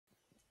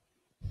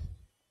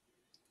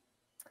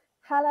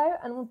Hello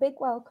and a big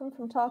welcome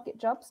from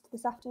TARGETjobs to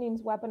this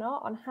afternoon's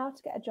webinar on how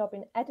to get a job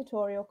in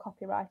editorial,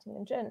 copywriting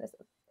and journalism.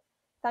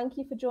 Thank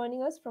you for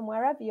joining us from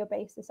wherever you're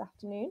based this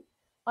afternoon.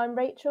 I'm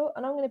Rachel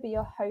and I'm going to be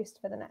your host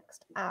for the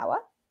next hour.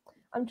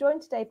 I'm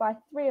joined today by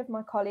three of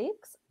my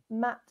colleagues,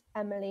 Matt,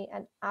 Emily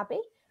and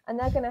Abby, and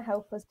they're going to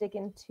help us dig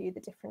into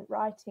the different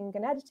writing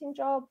and editing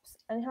jobs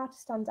and how to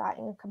stand out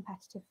in a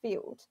competitive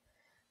field.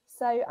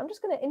 So I'm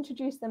just going to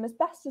introduce them as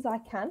best as I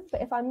can,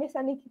 but if I miss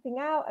anything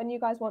out and you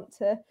guys want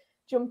to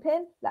jump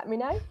in, let me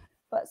know.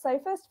 But so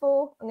first of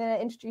all, I'm going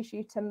to introduce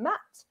you to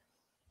Matt.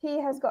 He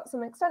has got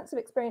some extensive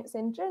experience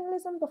in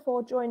journalism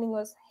before joining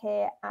us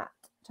here at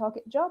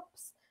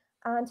TARGETjobs,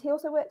 and he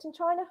also worked in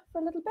China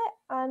for a little bit.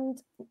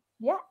 And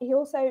yeah, he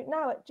also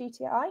now at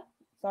GTI,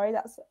 sorry,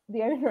 that's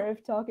the owner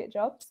of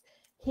TARGETjobs.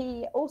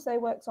 He also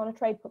works on a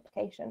trade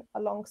publication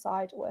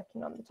alongside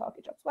working on the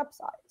TARGETjobs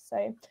website.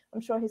 So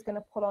I'm sure he's going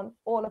to pull on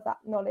all of that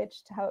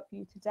knowledge to help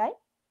you today.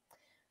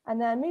 And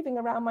then moving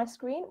around my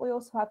screen, we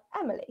also have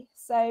Emily.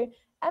 So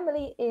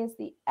Emily is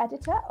the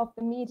editor of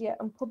the media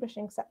and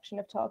publishing section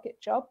of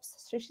TARGETjobs.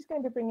 So she's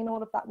going to be bringing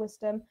all of that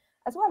wisdom,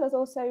 as well as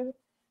also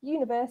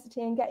university,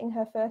 and getting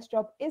her first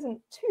job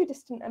isn't too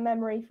distant a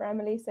memory for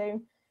Emily.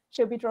 So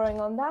she'll be drawing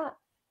on that.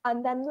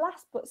 And then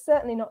last but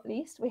certainly not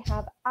least, we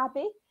have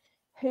Abby,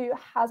 who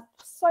has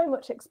so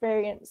much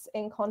experience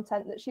in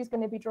content that she's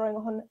going to be drawing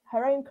on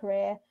her own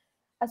career,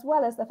 as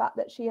well as the fact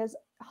that she has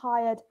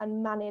hired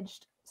and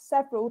managed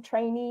several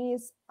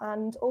trainees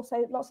and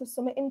also lots of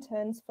summer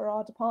interns for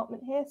our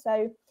department here.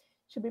 So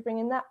she'll be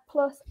bringing that.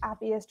 Plus,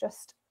 Abby is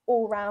just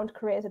all-round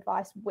careers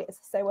advice whiz.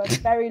 So we're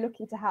very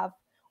lucky to have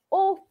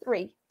all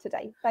three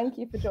today. Thank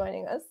you for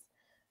joining us.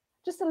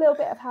 Just a little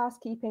bit of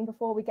housekeeping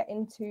before we get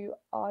into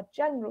our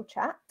general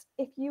chat.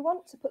 If you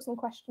want to put some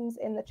questions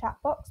in the chat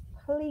box,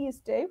 please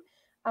do,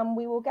 and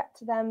we will get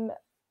to them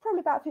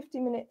probably about 50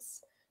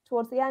 minutes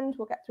towards the end.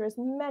 We'll get through as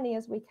many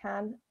as we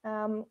can.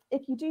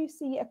 If you do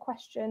see a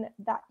question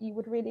that you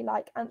would really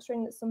like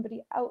answering that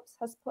somebody else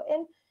has put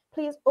in,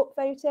 please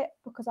upvote it,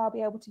 because I'll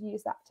be able to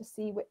use that to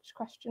see which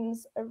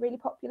questions are really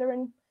popular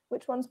and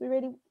which ones you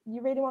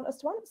really want us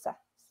to answer.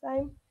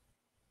 So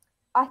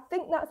I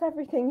think that's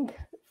everything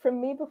from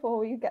me before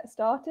we get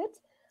started.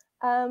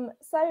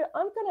 So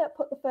I'm going to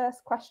put the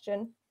first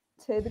question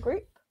to the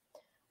group,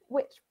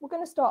 which we're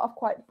going to start off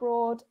quite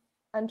broad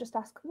and just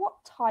ask, what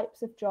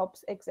types of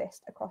jobs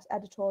exist across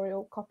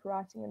editorial,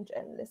 copywriting and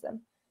journalism?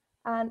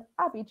 And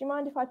Abby, do you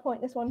mind if I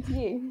point this one to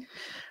you?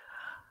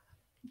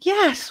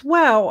 Yes,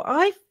 well,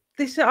 I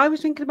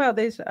was thinking about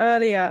this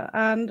earlier,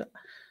 and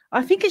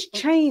I think it's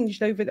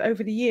changed over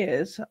the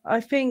years.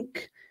 I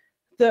think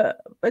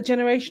that a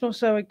generation or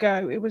so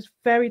ago, it was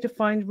very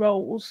defined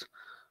roles,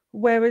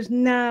 whereas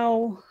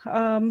now,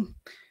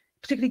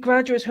 particularly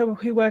graduates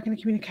who work in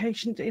the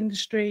communications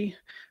industry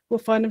will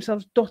find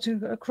themselves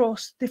dotted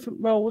across different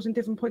roles in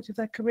different points of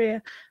their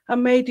career,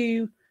 and may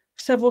do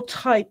several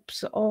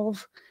types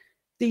of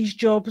these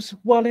jobs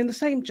while in the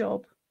same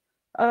job.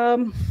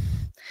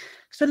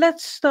 So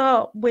let's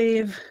start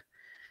with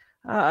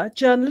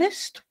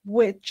journalist,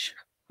 which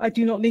I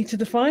do not need to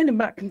define, and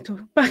Matt can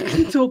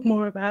talk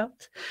more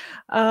about.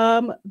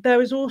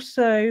 There is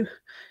also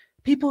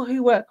people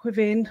who work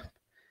within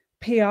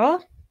PR,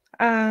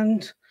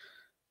 and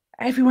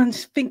everyone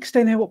thinks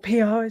they know what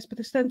PR is, but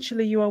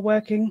essentially you are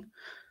working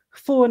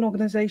for an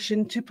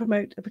organization to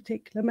promote a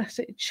particular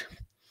message.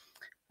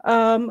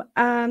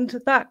 And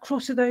that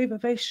crosses over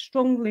very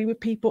strongly with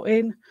people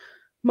in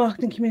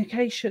marketing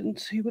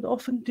communications who would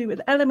often do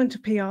an element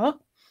of PR.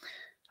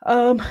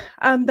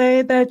 And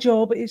their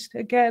job is,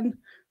 again,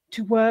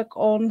 to work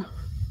on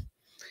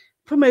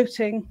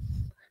promoting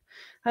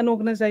an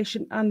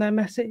organization and their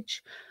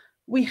message.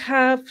 We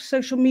have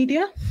social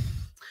media.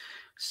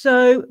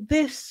 So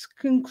this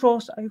can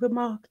cross over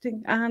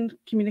marketing and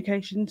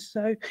communications.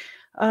 So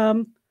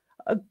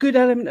a good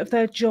element of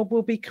their job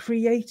will be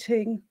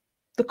creating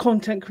the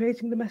content,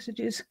 creating the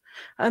messages,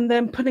 and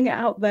then putting it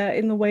out there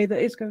in the way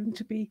that is going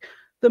to be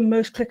the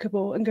most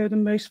clickable and go the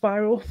most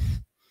viral.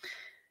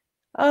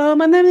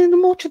 And then in the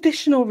more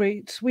traditional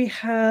routes, we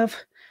have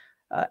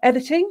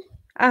editing.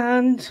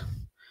 And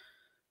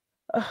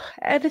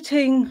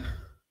editing,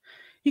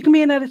 you can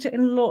be an editor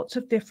in lots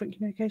of different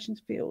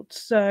communications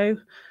fields. So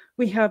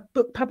we have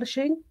book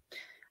publishing,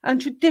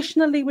 and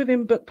traditionally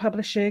within book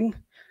publishing,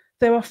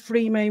 there are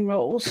three main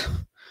roles.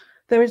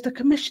 There is the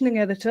commissioning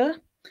editor,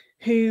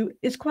 who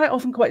is quite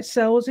often quite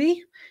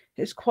salesy.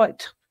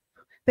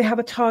 They have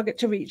a target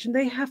to reach, and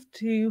they have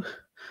to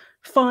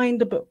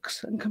find the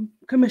books and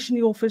commission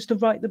the authors to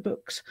write the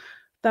books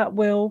that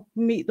will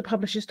meet the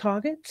publisher's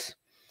targets.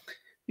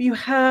 You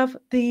have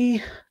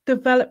the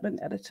development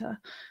editor,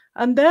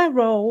 and their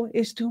role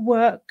is to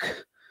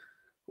work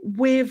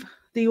with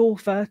the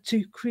author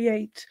to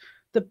create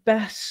the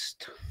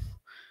best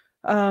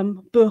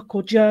book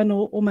or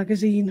journal or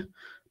magazine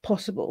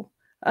possible.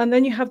 And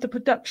then you have the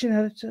production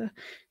editor,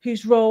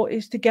 whose role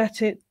is to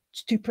get it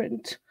to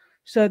print.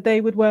 So they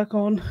would work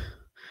on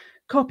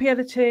copy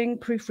editing,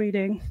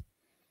 proofreading.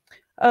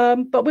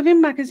 But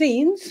within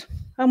magazines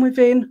and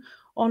within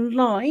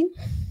online,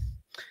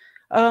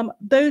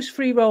 those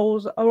 3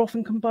 roles are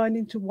often combined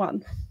into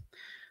one.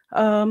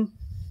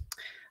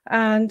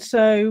 And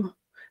so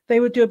they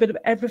would do a bit of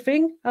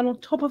everything. And on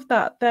top of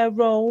that, their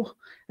role,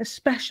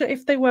 especially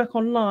if they work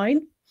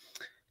online,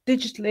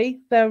 digitally,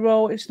 their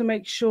role is to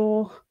make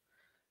sure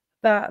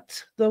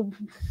that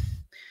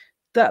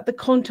the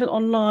content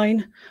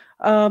online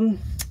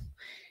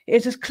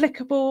is as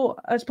clickable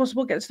as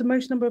possible, gets the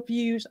most number of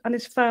views, and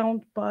is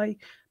found by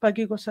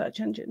Google search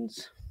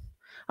engines.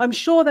 I'm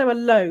sure there are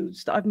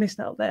loads that I've missed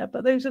out there,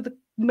 but those are the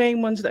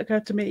main ones that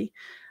occur to me.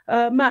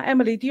 Matt,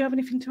 Emily, do you have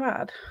anything to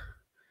add?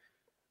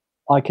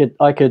 I could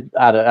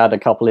add a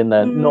couple in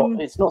there.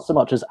 It's not so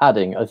much as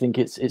adding. I think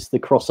it's the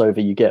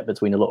crossover you get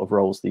between a lot of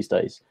roles these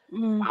days.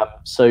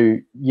 So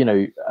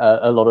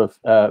a lot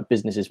of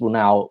businesses will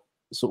now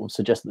sort of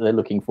suggest that they're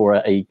looking for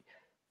a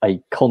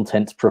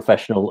content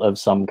professional of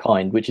some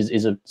kind, which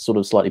is a sort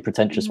of slightly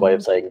pretentious way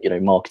of saying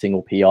marketing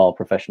or PR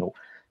professional.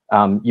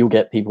 You'll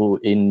get people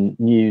in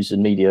news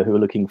and media who are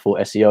looking for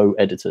SEO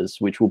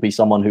editors, which will be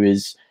someone who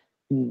is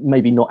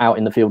maybe not out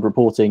in the field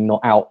reporting,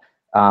 not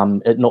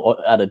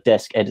at a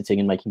desk editing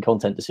and making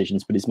content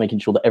decisions, but is making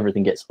sure that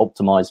everything gets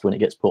optimized when it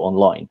gets put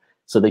online.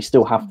 So they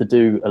still have to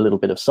do a little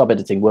bit of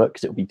sub-editing work,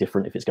 because it will be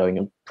different if it's going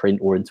in print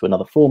or into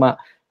another format.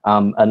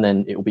 And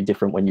then it will be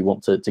different when you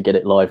want to get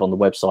it live on the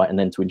website, and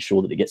then to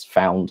ensure that it gets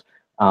found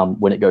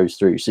when it goes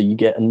through. So you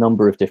get a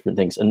number of different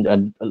things.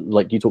 And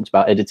like you talked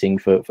about editing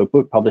for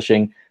book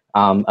publishing,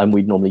 and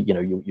we'd normally,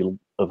 you'll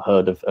have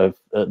heard of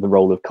the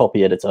role of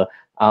copy editor.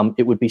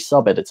 It would be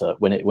sub-editor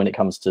when it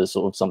comes to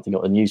sort of something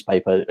on a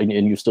newspaper, and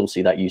you still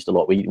see that used a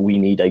lot. We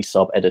need a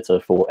sub-editor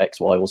for X,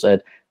 Y, or Z,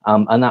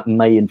 and that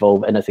may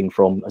involve anything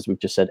from, as we've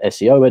just said,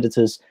 SEO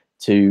editors,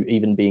 to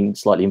even being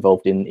slightly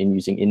involved in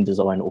using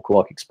InDesign or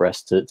Quark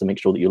Express to make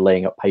sure that you're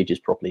laying up pages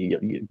properly.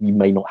 You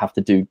may not have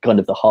to do kind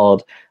of the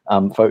hard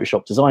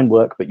Photoshop design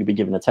work, but you'll be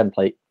given a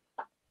template.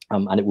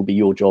 And it will be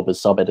your job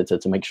as sub-editor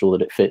to make sure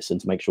that it fits and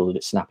to make sure that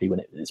it's snappy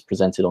when it's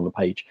presented on the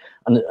page.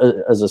 And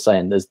as I was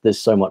saying, there's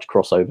so much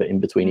crossover in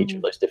between each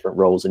of those different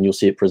roles, and you'll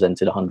see it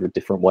presented 100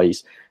 different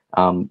ways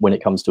when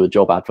it comes to a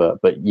job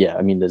advert. But yeah,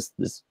 I mean,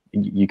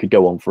 you could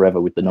go on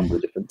forever with the number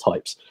of different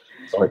types.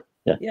 Sorry.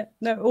 Yeah. Yeah.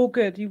 No, all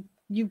good.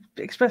 You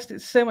expressed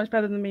it so much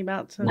better than me,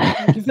 Matt. So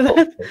thank you for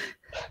that.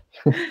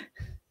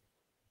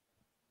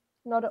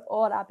 Not at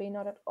all, Abby,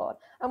 not at all.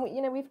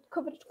 And we've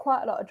covered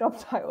quite a lot of job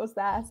titles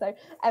there. So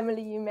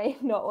Emily, you may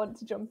not want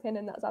to jump in,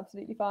 and that's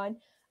absolutely fine.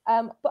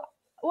 But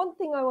one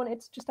thing I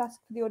wanted to just ask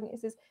for the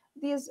audience is,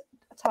 these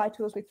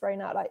titles we've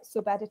thrown out, like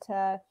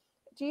sub-editor,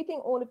 do you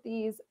think all of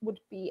these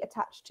would be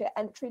attached to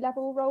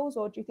entry-level roles,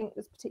 or do you think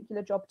there's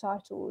particular job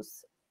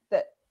titles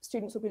that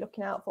students will be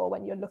looking out for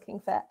when you're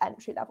looking for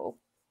entry-level?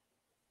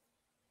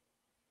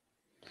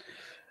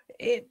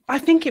 I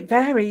think it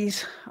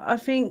varies. I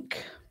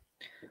think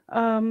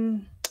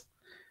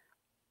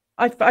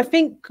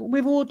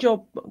with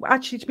all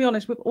actually, to be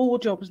honest, with all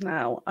jobs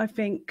now, I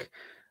think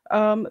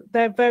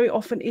there very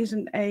often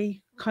isn't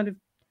a kind of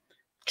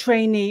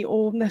trainee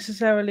or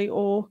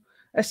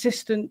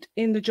assistant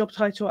in the job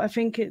title. I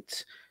think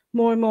it's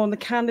more and more on the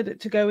candidate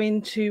to go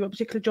into a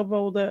particular job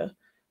role that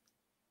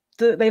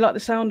they like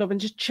the sound of, and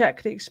just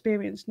check the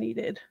experience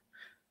needed.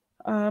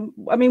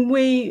 I mean,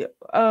 we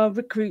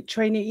recruit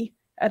trainee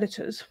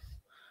editors.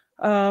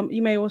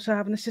 You may also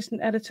have an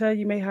assistant editor,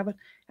 you may have an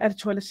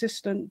editorial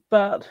assistant,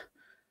 but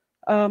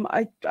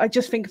I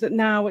just think that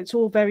now it's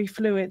all very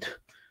fluid,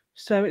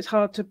 so it's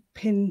hard to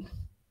pin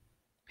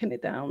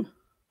it down.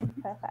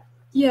 Perfect.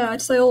 Yeah,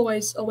 I'd say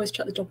always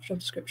check the job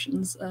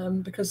descriptions,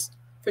 because,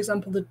 for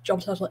example, the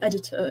job title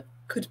editor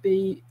could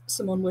be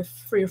someone with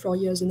 3 or 4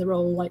 years in the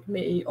role like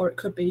me, or it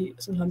could be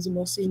sometimes a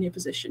more senior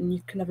position.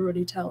 You can never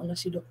really tell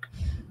unless you look.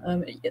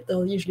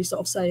 They'll usually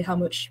sort of say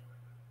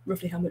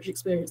roughly how much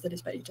experience they'd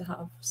expect you to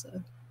have. So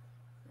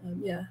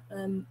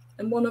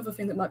and one other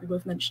thing that might be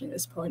worth mentioning at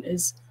this point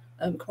is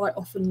quite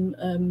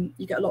often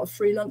you get a lot of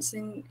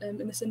freelancing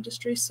in this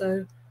industry.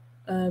 So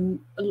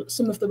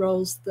some of the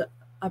roles that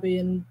Abby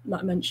and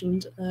Matt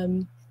mentioned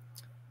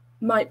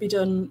might be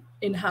done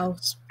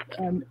in-house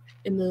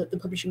in the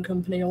publishing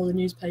company or the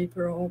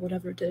newspaper or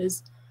whatever it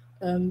is,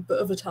 but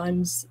other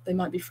times they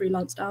might be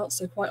freelanced out.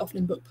 So quite often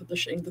in book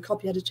publishing, the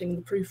copy editing and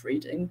the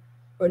proofreading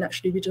won't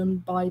actually be done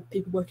by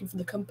people working for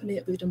the company.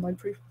 It'll be done by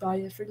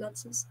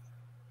freelancers.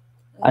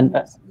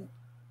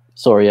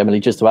 Sorry, Emily,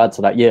 just to add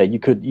to that, yeah, you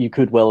could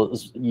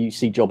you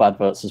see job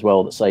adverts as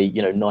well that say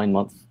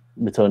 9-month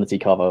maternity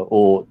cover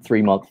or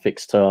 3-month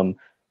fixed term,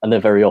 and they're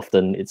very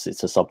often it's a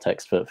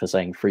subtext for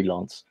saying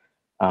freelance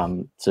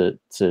to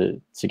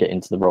get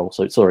into the role.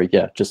 So sorry,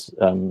 yeah, just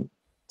to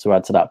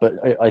add to that.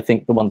 But I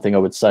think the one thing I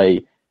would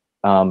say,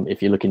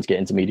 if you're looking to get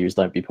into media, is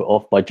don't be put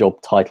off by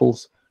job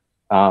titles.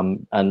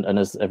 And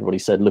as everybody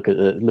said, look at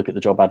the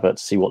job advert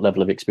to see what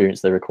level of experience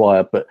they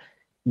require. But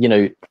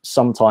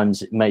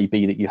sometimes it may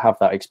be that you have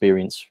that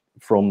experience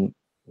from,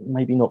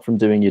 maybe not from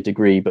doing your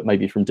degree, but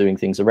maybe from doing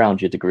things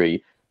around your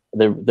degree.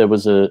 There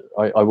was I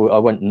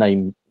won't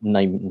name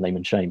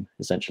and shame,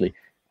 essentially.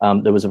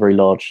 there was a very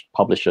large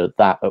publisher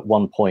that at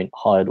one point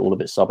hired all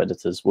of its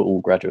sub-editors were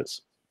all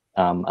graduates.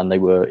 And they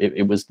were,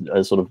 it was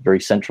a sort of very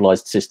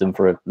centralized system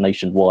for a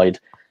nationwide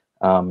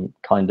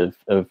kind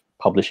of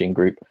publishing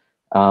group.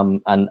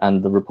 And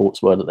the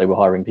reports were that they were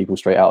hiring people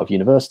straight out of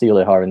university, or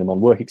they're hiring them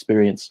on work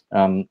experience.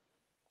 And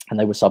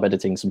they were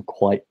sub-editing some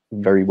quite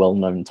very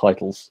well-known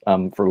titles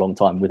for a long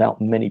time without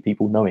many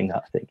people knowing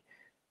that, I think.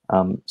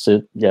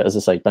 So yeah, as I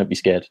say, don't be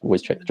scared.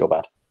 Always check the job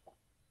ad.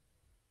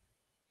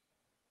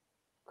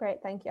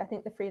 Great, thank you. I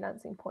think the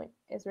freelancing point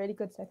is really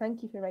good, so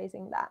thank you for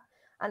raising that.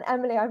 And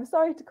Emily, I'm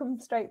sorry to come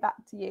straight back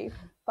to you,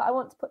 but I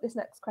want to put this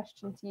next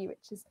question to you,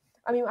 which is,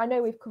 I mean, I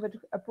know we've covered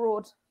a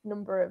broad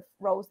number of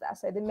roles there,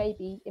 so there may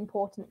be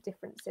important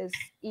differences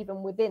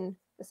even within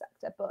the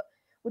sector, but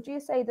would you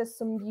say there's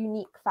some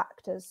unique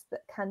factors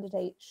that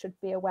candidates should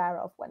be aware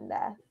of when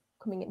they're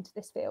coming into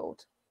this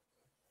field?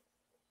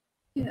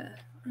 Yeah.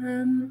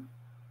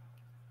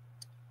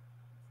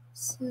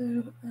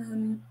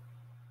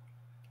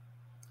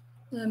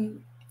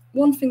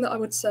 One thing that I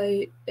would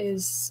say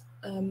is,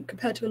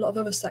 compared to a lot of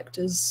other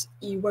sectors,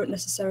 you won't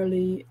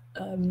necessarily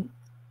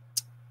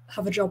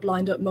have a job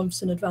lined up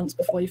months in advance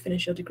before you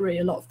finish your degree.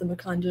 A lot of them are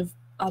kind of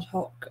ad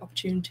hoc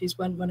opportunities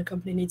when a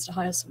company needs to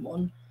hire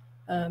someone.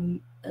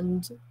 And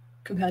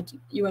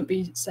you won't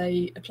be,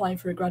 say, applying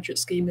for a graduate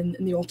scheme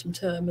in the autumn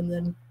term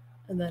and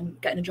then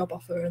getting a job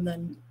offer and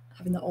then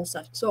having that all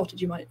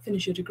sorted. You might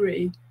finish your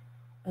degree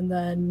and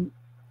then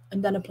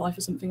apply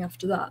for something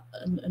after that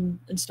and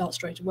start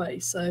straight away.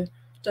 So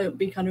don't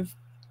be kind of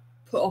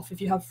put off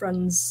if you have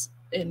friends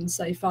in,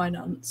 say,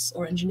 finance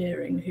or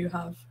engineering who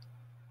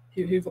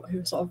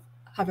sort of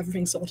have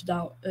everything sorted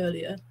out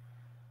earlier.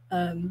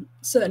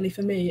 Certainly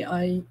for me,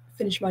 I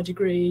finished my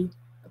degree,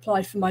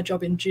 applied for my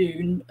job in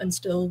June, and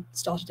still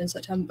started in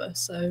September.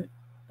 So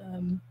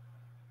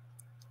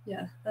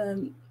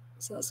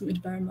so that's something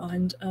to bear in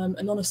mind.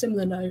 And on a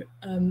similar note,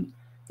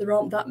 there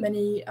aren't that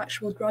many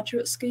actual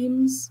graduate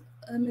schemes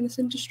in this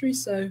industry.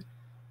 So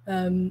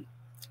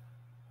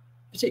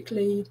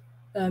particularly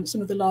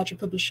some of the larger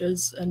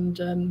publishers and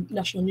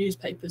national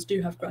newspapers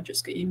do have graduate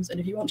schemes, and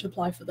if you want to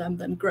apply for them,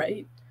 then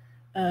great.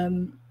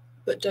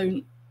 But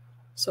don't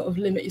sort of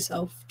limit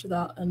yourself to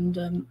that,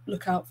 and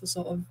look out for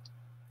sort of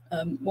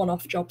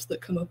one-off jobs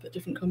that come up at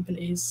different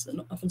companies,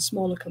 and often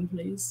smaller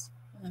companies.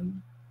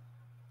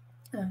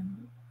 Yeah.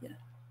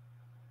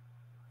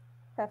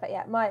 Perfect.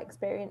 Yeah, my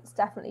experience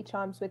definitely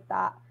chimes with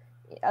that.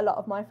 A lot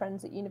of my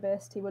friends at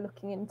university were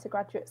looking into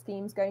graduate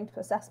schemes, going to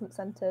assessment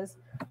centres,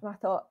 and I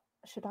thought,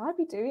 should I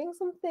be doing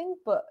something?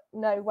 But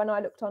no, when I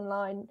looked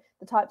online,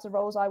 the types of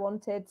roles I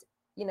wanted,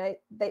 you know,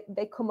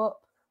 they come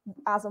up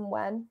as and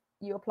when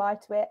you apply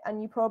to it,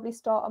 and you probably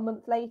start a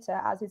month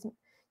later, as is,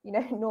 you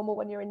know, normal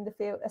when you're in the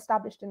field,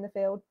 established in the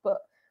field. But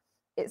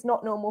it's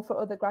not normal for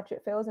other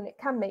graduate fields, and it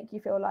can make you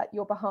feel like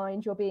you're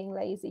behind, you're being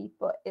lazy,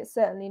 but it's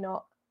certainly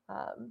not.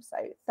 So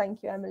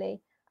thank you,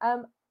 Emily.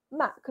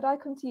 Matt, could I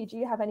come to you? Do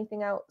you have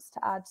anything else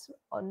to add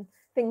on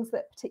things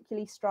that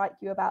particularly strike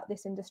you about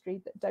this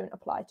industry that don't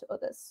apply to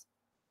others?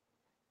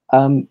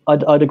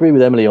 I'd agree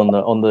with Emily on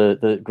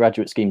the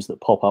graduate schemes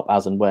that pop up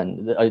as and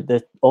when.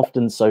 They're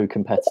often so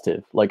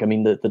competitive. Like, I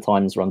mean, the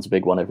Times runs a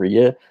big one every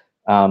year.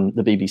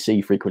 The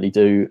BBC frequently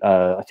do.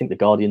 I think the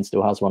Guardian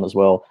still has one as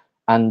well.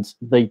 And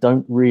they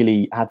don't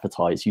really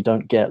advertise. You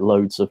don't get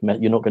loads of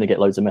you're not going to get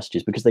loads of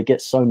messages, because they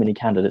get so many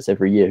candidates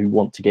every year who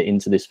want to get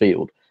into this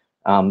field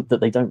that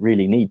they don't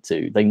really need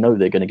to. They know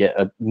they're going to get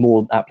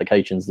more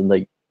applications than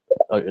they.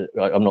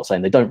 I'm not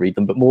saying they don't read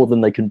them, but more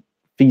than they can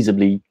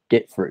feasibly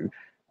get through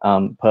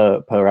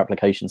per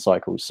application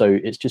cycle. So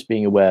it's just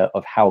being aware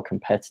of how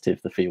competitive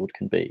the field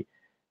can be.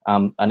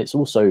 And it's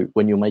also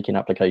when you're making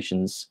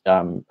applications,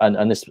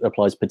 and this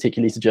applies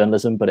particularly to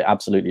journalism, but it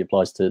absolutely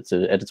applies to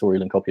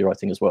editorial and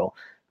copywriting as well.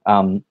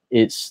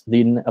 It's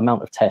the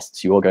amount of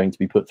tests you are going to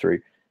be put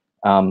through.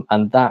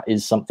 And that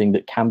is something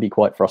that can be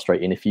quite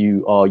frustrating if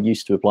you are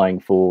used to applying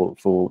for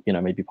you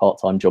know, maybe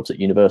part-time jobs at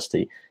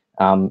university.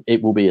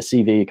 It will be a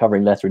CV, a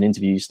covering letter, an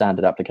interview,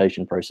 standard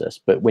application process.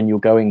 But when you're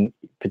going,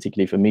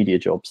 particularly for media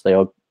jobs,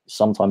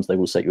 sometimes they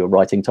will set you a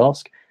writing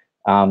task.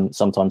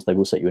 Sometimes they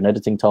will set you an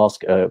editing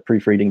task, a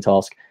proofreading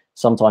task.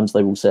 Sometimes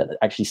they will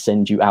actually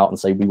send you out and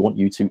say, we want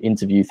you to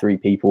interview 3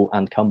 people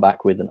and come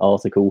back with an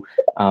article.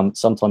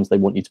 Sometimes they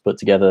want you to put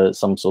together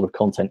some sort of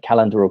content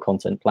calendar or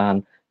content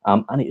plan.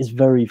 And it is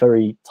very,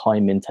 very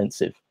time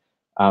intensive.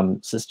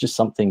 So it's just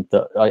something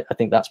that I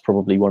think that's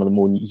probably one of the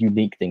more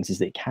unique things, is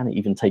that it can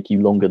even take you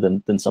longer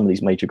than some of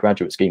these major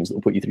graduate schemes that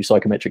will put you through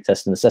psychometric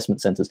tests and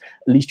assessment centres.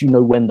 At least you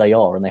know when they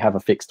are, and they have a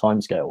fixed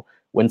timescale.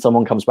 When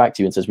someone comes back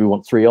to you and says, we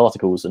want 3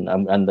 articles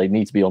and they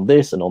need to be on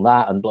this and on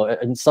that,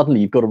 and suddenly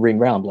you've got to ring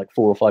round like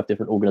 4 or 5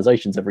 different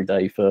organizations every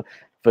day for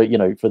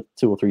 2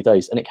 or 3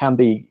 days. And it can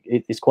be,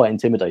 it's quite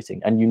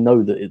intimidating. And you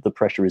know that the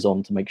pressure is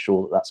on to make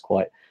sure that that's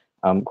quite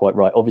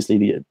right.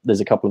 Obviously,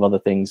 there's a couple of other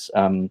things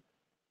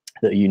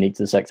that are unique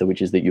to the sector,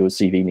 which is that your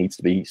CV needs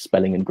to be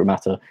spelling and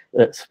grammar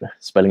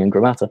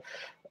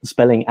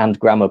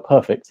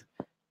perfect.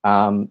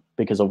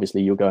 because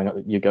obviously you're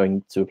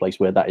going to a place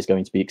where that is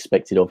going to be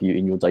expected of you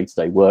in your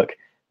day-to-day work,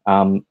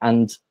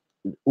 and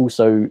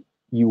also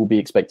you will be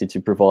expected to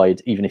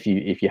provide, even if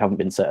you haven't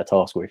been set a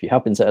task, or if you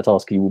have been set a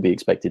task, you will be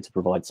expected to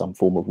provide some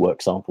form of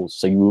work samples.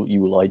 So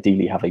you will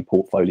ideally have a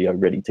portfolio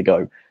ready to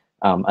go,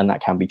 and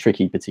that can be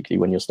tricky, particularly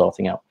when you're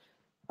starting out.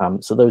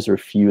 So those are a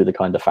few of the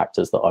kind of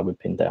factors that I would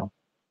pin down.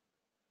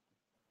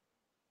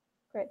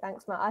 Great,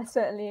 thanks, Matt. I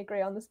certainly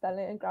agree on the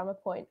spelling and grammar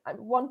point.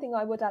 One thing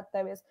I would add,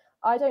 though, is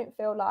I don't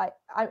feel like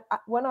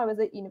when I was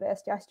at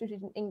university, I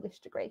studied an English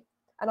degree,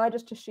 and I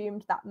just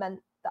assumed that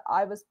meant that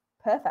I was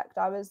perfect.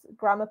 I was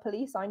grammar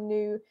police. I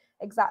knew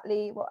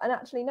exactly what, and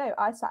actually, no,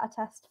 I sat a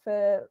test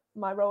for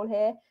my role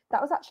here.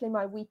 That was actually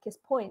my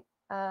weakest point.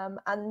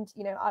 And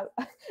you know,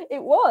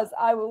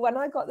 when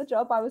I got the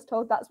job, I was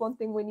told that's one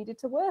thing we needed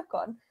to work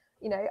on.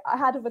 You know, I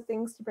had other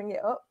things to bring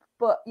it up,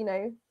 but you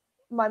know,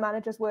 my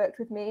managers worked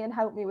with me and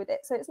helped me with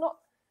it. So it's not,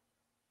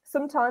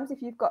 sometimes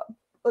if you've got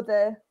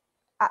other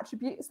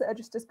attributes that are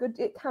just as good,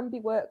 it can be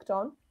worked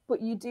on,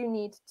 but you do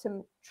need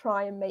to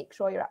try and make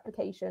sure your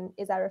application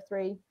is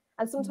error-free.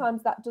 And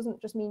sometimes that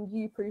doesn't just mean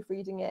you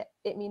proofreading it,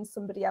 it means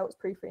somebody else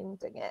proofreading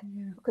it.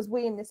 Yeah. Because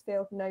we in this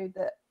field know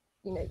that,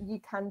 you know, you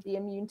can be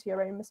immune to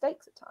your own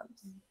mistakes at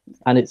times.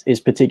 And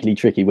it's particularly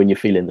tricky when you're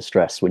feeling the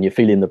stress, when you're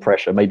feeling the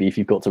pressure. Maybe if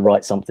you've got to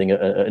write something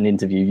at an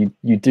interview,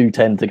 you do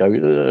tend to go,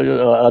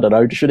 I don't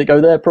know, should it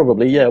go there?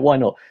 Probably, yeah, why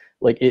not?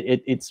 Like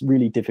it's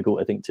really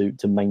difficult, I think,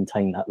 to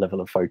maintain that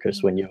level of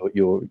focus when you're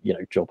you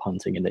know, job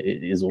hunting, and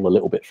it is all a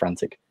little bit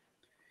frantic.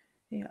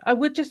 Yeah, I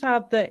would just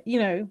add that, you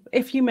know,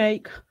 if you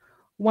make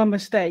one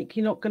mistake,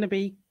 you're not going to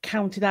be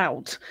counted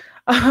out.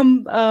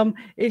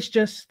 It's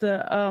just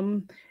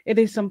that it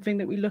is something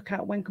that we look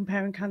at when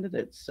comparing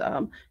candidates,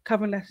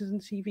 covering letters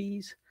and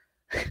CVs.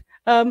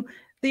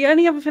 The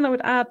only other thing I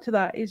would add to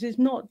that is it's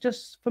not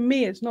just, for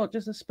me, it's not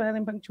just a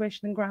spelling,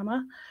 punctuation and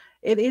grammar.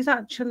 It is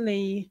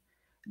actually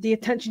the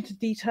attention to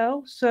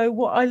detail. So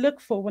what I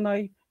look for when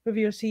I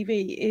review a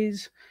CV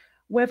is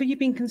whether you've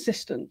been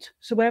consistent.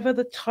 So whether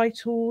the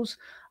titles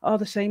are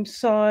the same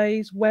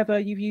size, whether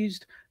you've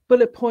used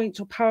bullet points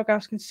or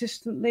paragraphs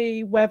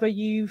consistently, whether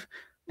you've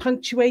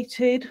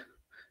punctuated,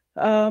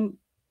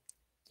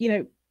 you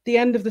know, the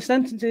end of the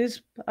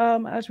sentences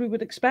as we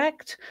would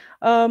expect,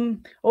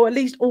 or at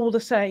least all the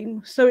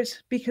same. So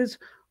it's because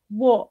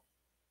what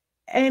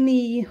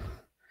any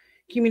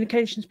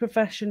communications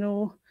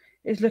professional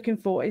is looking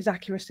for is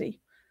accuracy.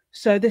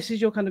 So this is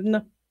your kind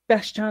of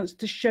best chance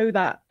to show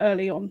that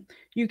early on.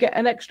 You get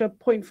an extra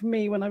point from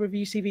me when I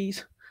review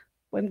CVs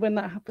when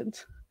that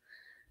happens.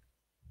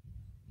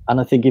 And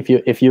I think if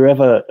you're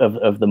ever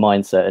of the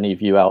mindset, any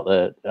of you out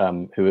there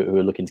who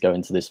are looking to go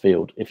into this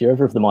field, if you're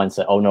ever of the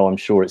mindset, oh no, I'm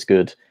sure it's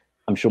good,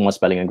 I'm sure my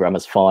spelling and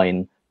grammar's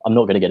fine, I'm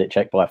not going to get it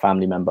checked by a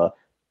family member.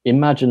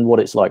 Imagine what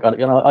it's like.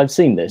 I've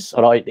seen this,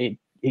 and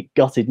it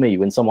gutted me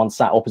when someone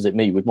sat opposite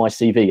me with my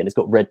CV and it's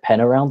got red pen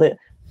around it,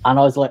 and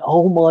I was like,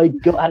 oh my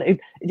god! And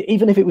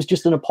even if it was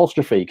just an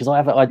apostrophe, because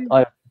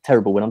I'm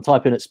terrible when I'm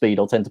typing at speed,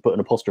 I'll tend to put an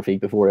apostrophe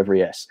before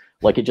every S,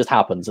 like it just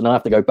happens, and I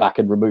have to go back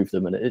and remove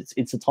them, and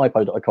it's a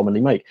typo that I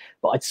commonly make.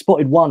 But I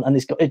spotted one, and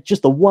it's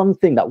just the one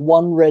thing, that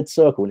one red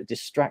circle, and it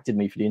distracted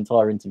me for the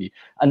entire interview.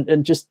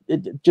 And just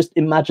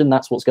imagine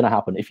that's what's going to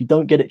happen if you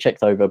don't get it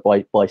checked over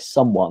by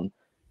someone.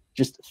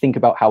 Just think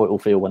about how it will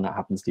feel when that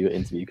happens to your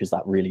interview, because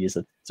that really is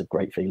it's a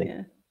great feeling.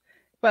 Yeah.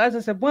 But as I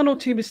said, one or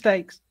two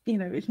mistakes, you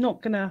know, it's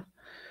not gonna,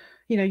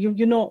 you know,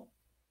 you're not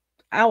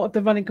out of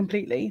the running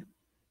completely,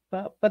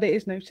 but it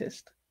is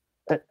noticed.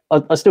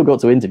 I still got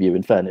to interview,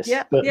 in fairness.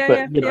 Yeah, but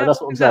you know, that's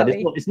what I'm exactly.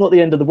 saying. It's not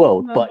the end of the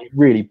world, but it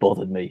really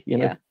bothered me. You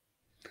know.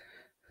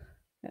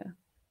 Yeah.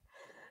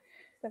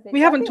 We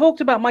haven't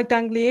talked about my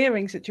dangly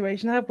earring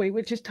situation, have we?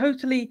 Which is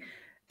totally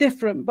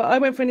different. But I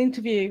went for an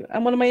interview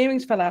and one of my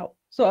earrings fell out.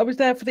 So I was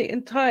there for the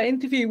entire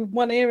interview with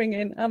one earring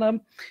in, and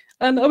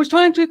I was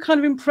trying to kind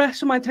of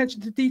impress with my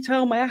attention to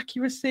detail, my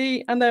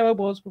accuracy, and there I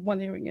was with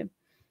one earring in.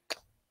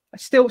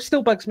 It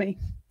still bugs me.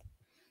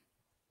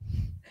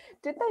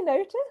 Did they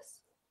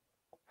notice?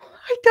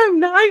 I don't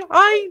know.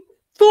 I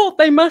thought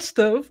they must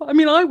have. I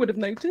mean, I would have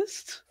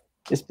noticed.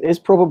 It's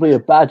probably a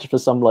badge for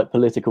some like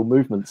political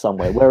movement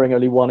somewhere, wearing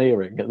only one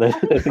earring. They're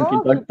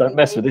thinking, don't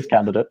mess with this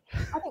candidate.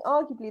 I think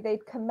arguably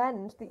they'd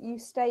commend that you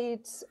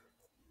stayed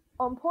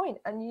on point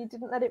and you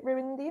didn't let it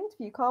ruin the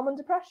interview, calm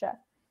under pressure,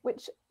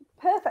 which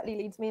perfectly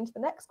leads me into the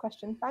next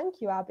question.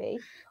 Thank you, Abby,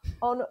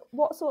 on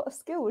what sort of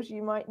skills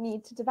you might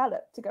need to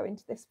develop to go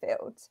into this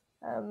field.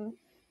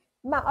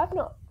 Matt, I've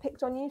not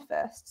picked on you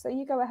first, so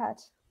you go ahead.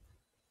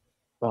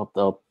 Well,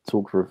 I'll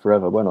talk for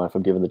forever, won't I, if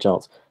I'm given the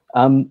chance?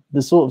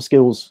 The sort of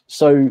skills.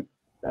 So,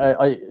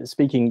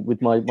 speaking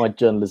with my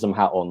journalism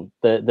hat on,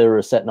 there are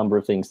a set number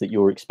of things that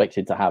you're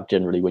expected to have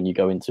generally when you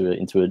go into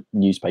a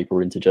newspaper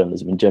or into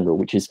journalism in general,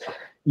 which is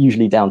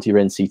usually down to your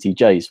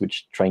NCTJs,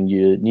 which train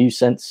your news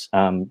sense,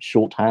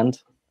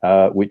 shorthand,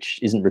 which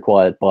isn't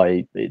required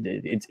by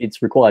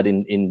it's required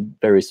in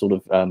various sort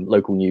of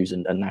local news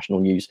and national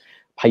news.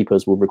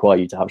 Papers will require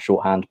you to have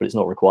shorthand, but it's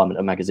not a requirement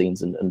of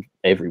magazines and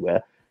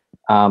everywhere.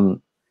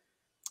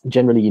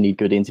 generally, you need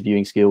good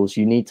interviewing skills.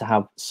 You need to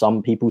have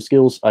some people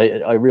skills.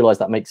 I realize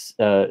that makes,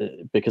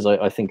 because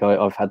I think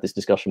I've had this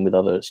discussion with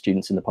other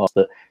students in the past,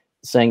 that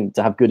saying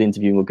to have good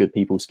interviewing or good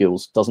people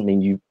skills doesn't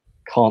mean you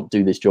can't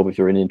do this job if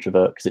you're an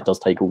introvert, because it does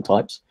take all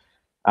types.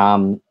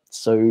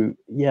 So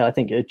yeah, I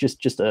think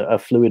just a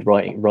fluid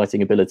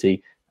writing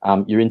ability,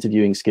 your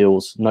interviewing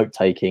skills, note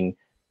taking.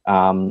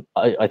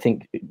 I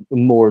think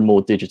more and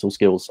more digital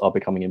skills are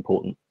becoming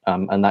important,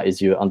 and that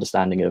is your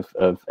understanding of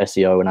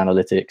SEO and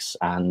analytics,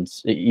 and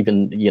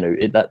even, you know,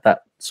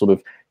 that sort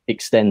of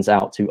extends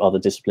out to other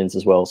disciplines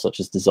as well, such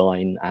as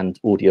design and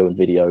audio and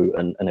video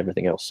and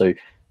everything else. So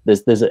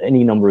there's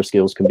any number of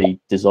skills can be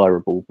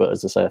desirable, but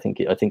as I say,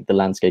 I think the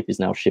landscape is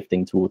now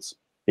shifting towards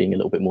being a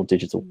little bit more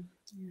digital.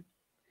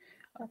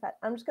 Perfect.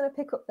 I'm just going to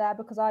pick up there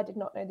because I did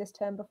not know this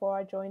term before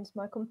I joined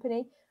my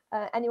company.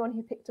 Anyone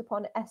who picked up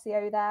on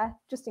SEO there,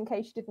 just in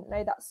case you didn't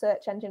know, that's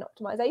search engine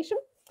optimization.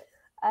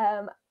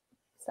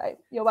 So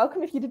you're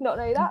welcome if you did not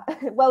know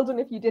that. Well done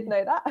if you did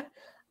know that.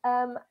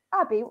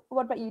 Abby,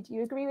 what about you? Do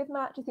you agree with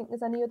Matt? Do you think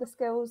there's any other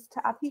skills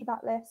to add to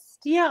that list?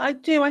 Yeah, I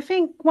do. I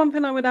think one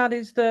thing I would add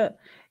is that,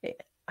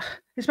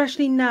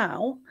 especially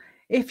now,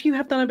 if you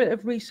have done a bit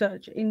of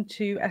research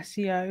into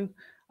SEO,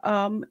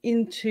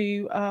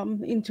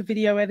 into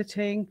video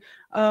editing,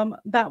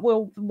 that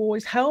will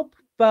always help,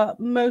 but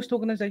most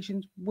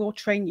organizations will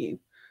train you.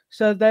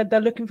 So they're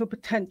looking for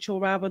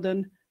potential rather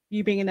than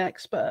you being an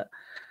expert.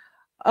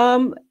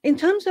 In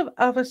terms of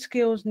other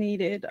skills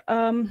needed,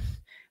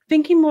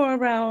 thinking more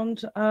around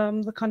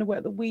the kind of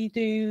work that we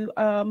do,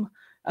 and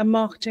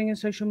marketing and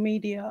social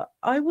media,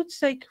 I would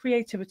say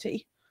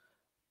creativity,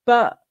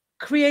 but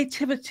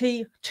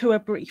creativity to a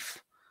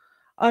brief.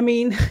 I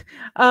mean, in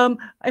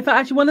fact,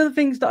 actually, one of the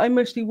things that I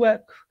mostly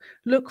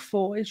look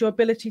for is your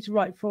ability to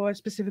write for a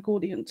specific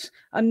audience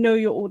and know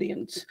your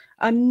audience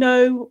and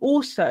know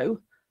also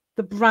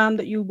the brand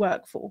that you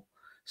work for.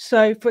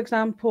 So, for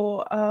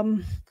example,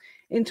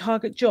 in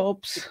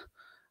TARGETjobs,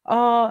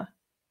 our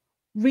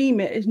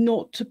remit is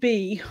not to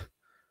be,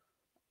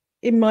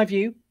 in my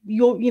view,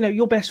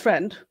 your best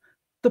friend.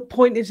 The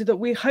point is that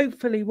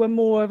we're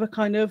more of a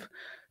kind of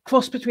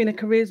cross between a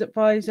careers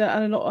advisor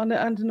and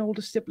an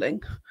older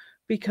sibling,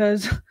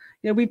 because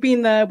we've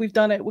been there, we've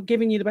done it, we're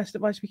giving you the best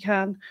advice we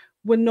can.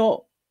 We're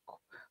not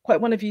quite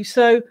one of you.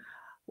 So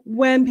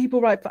when people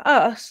write for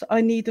us,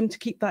 I need them to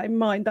keep that in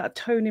mind, that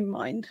tone in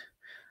mind.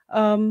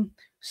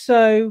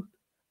 So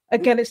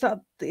again,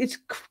 it's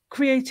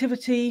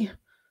creativity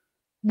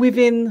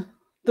within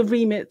the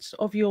remit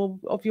of your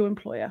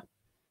employer.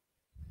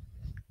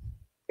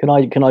 Can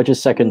I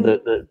just second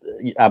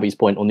Abby's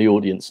point on the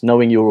audience?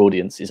 Knowing your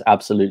audience is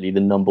absolutely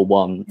the number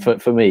one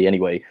for me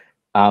anyway.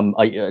 I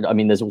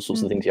mean, there's all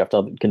sorts of things you have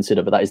to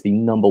consider, but that is the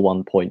number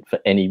one point for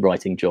any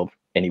writing job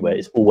anywhere,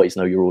 is always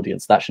know your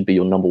audience. That should be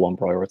your number one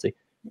priority.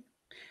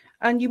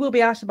 And you will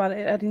be asked about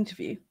it at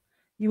interview.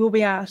 You will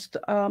be asked,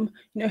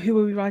 who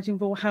are we writing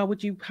for? How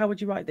would you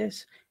write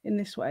this in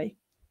this way?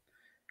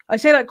 I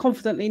say that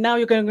confidently. Now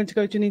you're going to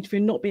go to an interview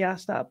and not be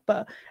asked that,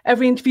 but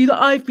every interview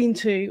that I've been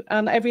to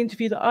and every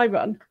interview that I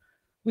run,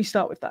 we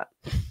start with that.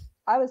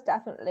 I was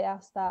definitely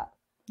asked that.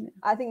 Yeah.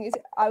 I think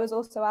I was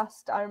also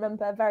asked, I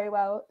remember very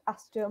well,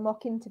 asked to do a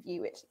mock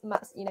interview, which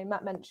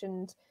Matt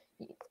mentioned,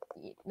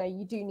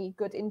 you do need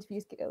good interview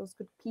skills,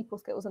 good people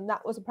skills, and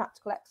that was a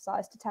practical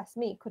exercise to test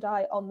me. Could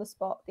I, on the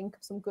spot, think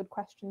of some good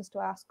questions to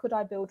ask? Could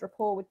I build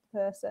rapport with the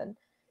person?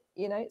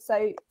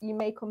 So you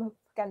may come up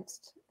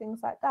against things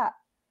like that.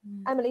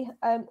 Emily,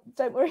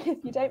 don't worry if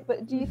you don't,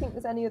 but do you think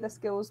there's any other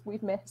skills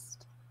we've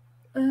missed?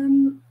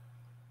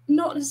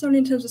 Not necessarily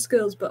in terms of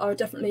skills, but I would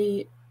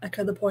definitely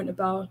echo the point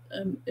about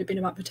it being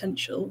about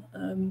potential,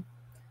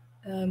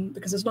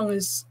 because as long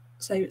as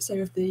say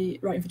with the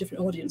writing for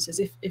different audiences,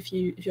 if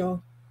you've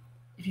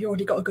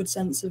already got a good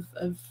sense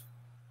of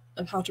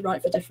how to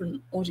write for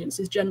different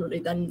audiences generally,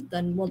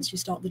 then once you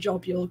start the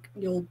job,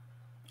 you'll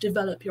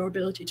develop your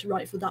ability to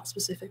write for that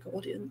specific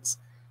audience.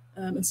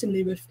 And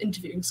similarly with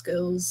interviewing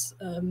skills,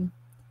 and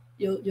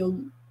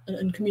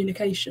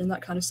communication and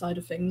that kind of side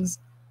of things,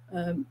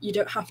 you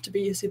don't have to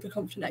be a super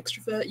confident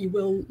extrovert. You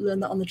will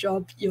learn that on the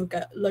job. You'll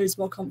get loads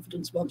more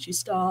confidence once you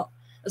start,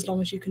 as long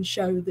as you can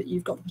show that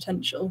you've got the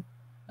potential.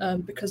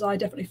 Because I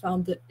definitely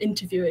found that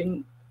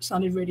interviewing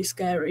sounded really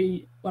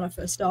scary when I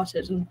first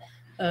started,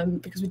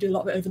 and because we do a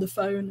lot of it over the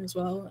phone as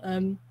well.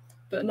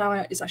 But now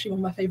it's actually one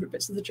of my favourite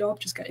bits of the job,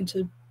 just getting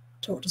to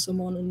talk to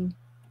someone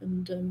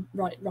and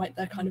write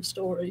their kind of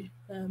story.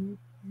 And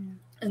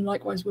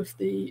likewise with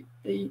the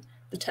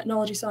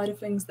technology side of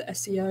things, the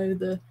SEO,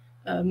 the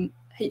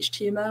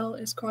HTML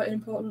is quite an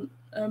important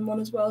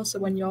one as well. So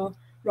when you're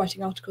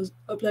writing articles,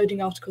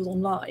 uploading articles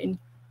online,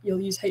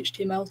 you'll use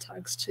HTML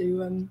tags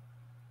to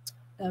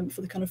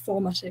for the kind of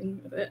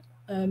formatting of it.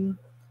 And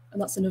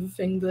that's another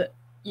thing that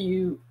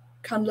you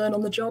can learn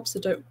on the job, so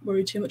don't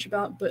worry too much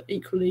about. But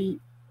equally,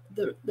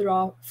 there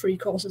are free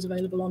courses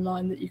available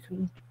online that you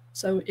can.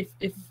 So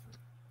if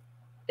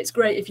it's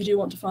great if you do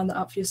want to find that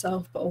out for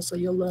yourself, but also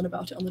you'll learn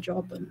about it on the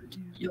job, and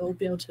you'll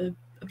be able to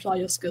apply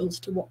your skills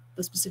to what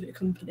the specific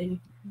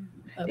company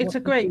It's a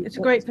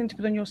great thing to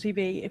put on your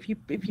CV if you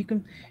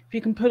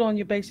can put on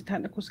your basic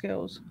technical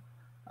skills.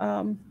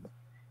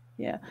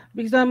 Yeah,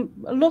 because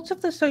lots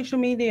of the social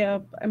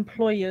media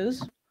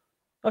employers,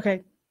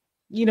 okay,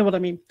 you know what I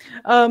mean.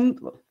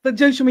 The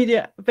social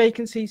media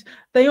vacancies,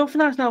 they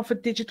often ask now for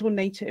digital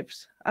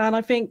natives, and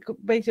I think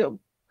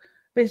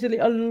basically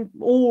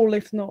all,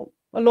 if not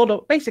a lot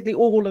of, basically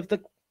all of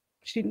the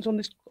students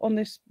on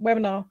this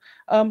webinar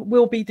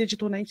will be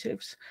digital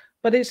natives.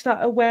 But it's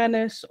that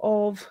awareness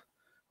of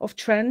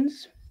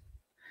trends,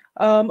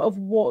 of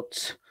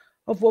what's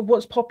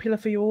popular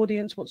for your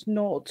audience, what's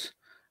not,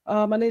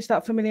 and it's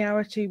that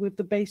familiarity with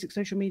the basic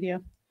social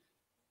media.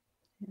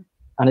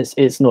 And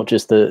it's not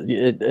just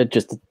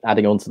just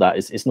adding on to that,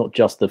 it's not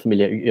just the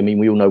familiar. I mean,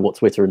 we all know what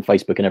Twitter and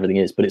Facebook and everything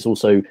is, but it's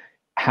also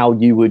how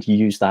you would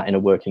use that in a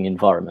working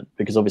environment.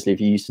 Because obviously, if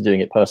you're used to doing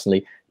it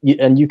personally,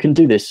 and you can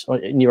do this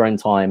in your own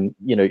time,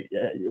 you know,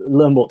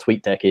 learn what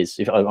TweetDeck is.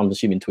 If I'm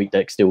assuming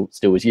TweetDeck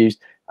still is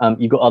used,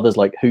 you've got others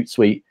like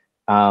Hootsuite.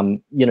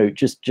 You know,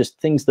 just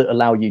things that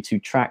allow you to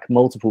track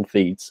multiple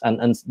feeds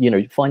and you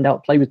know,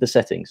 play with the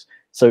settings.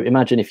 So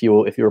imagine if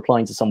you're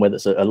applying to somewhere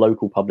that's a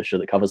local publisher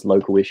that covers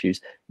local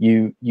issues,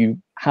 you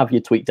have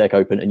your TweetDeck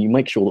open and you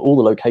make sure that all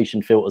the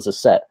location filters are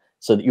set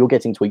so that you're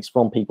getting tweets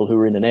from people who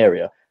are in an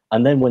area.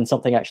 And then when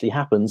something actually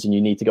happens and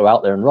you need to go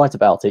out there and write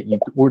about it,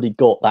 you've already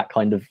got that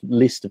kind of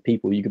list of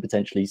people you could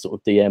potentially sort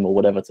of DM or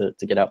whatever to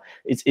get out.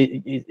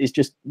 It's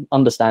just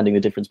understanding the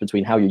difference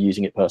between how you're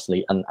using it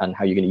personally and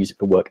how you're going to use it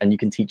for work. And you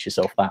can teach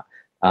yourself that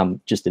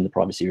just in the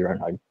privacy of your own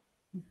home.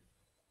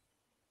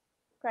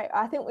 Great.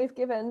 I think we've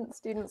given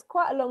students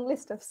quite a long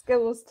list of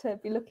skills to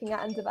be looking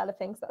at and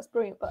developing, so that's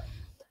brilliant. But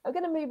I'm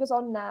going to move us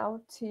on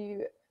now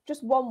to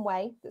just one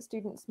way that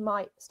students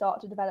might start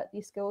to develop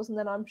these skills, and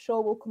then I'm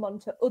sure we'll come on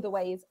to other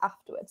ways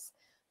afterwards.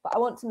 But I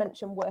want to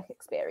mention work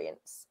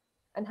experience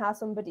and how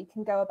somebody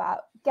can go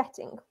about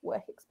getting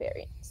work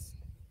experience.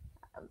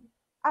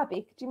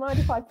 Abby, do you mind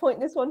if I point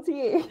this one to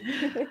you?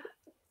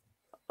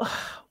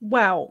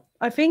 Wow,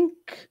 I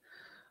think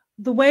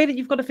the way that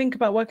you've got to think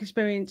about work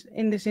experience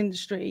in this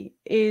industry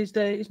is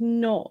that it's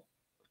not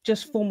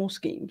just formal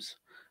schemes.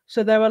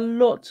 So there are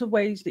lots of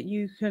ways that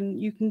you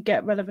can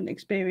get relevant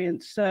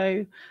experience.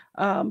 So,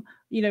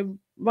 you know,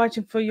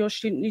 writing for your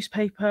student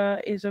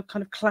newspaper is a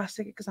kind of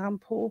classic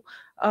example.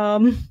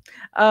 You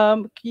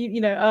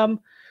know,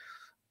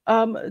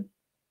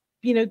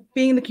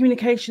 being the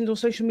communications or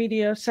social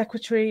media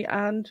secretary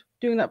and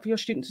doing that for your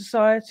student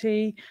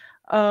society.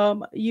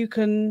 You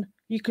can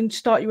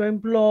start your own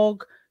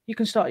blog. You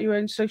can start your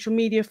own social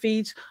media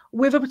feeds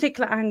with a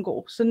particular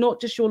angle. So not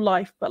just your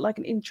life, but like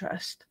an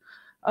interest.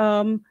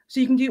 So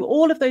you can do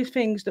all of those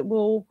things that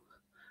will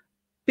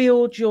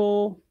build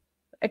your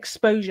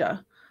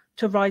exposure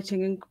to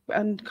writing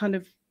and kind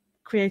of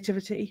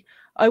creativity.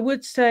 I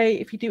would say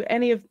if you do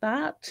any of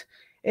that,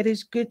 it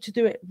is good to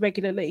do it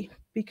regularly,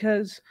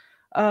 because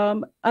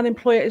an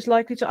employer is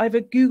likely to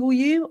either Google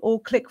you or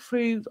click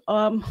through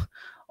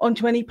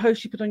onto any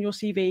post you put on your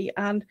CV.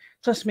 And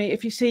trust me,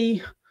 if you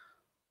see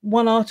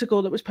one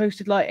article that was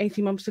posted like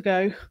 18 months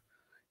ago,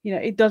 you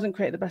know, it doesn't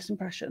create the best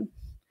impression.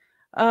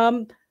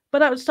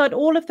 But outside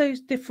all of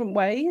those different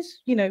ways,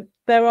 you know,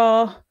 there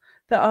are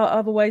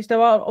other ways. There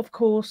are, of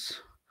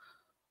course,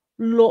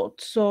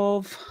 lots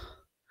of,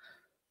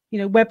 you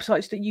know,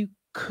 websites that you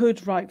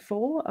could write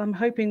for. I'm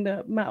hoping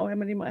that Matt or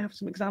Emily might have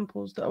some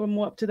examples that are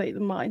more up to date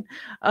than mine.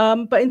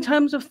 But in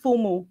terms of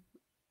formal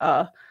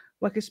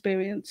work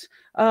experience,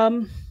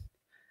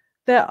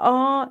 there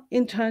are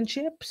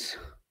internships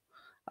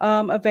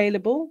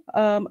available,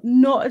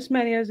 not as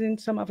many as in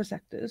some other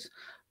sectors,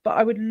 but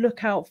I would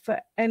look out for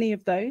any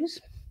of those.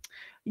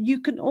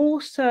 You can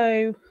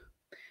also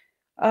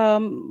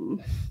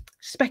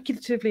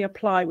speculatively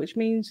apply, which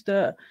means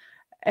that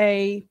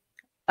an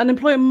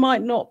employer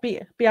might not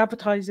be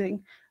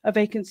advertising a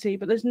vacancy,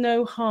 but there's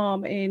no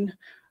harm in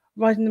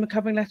writing them a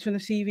covering letter in the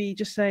CV,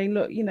 just saying,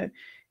 look, you know,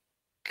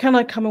 can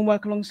I come and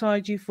work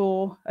alongside you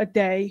for a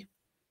day,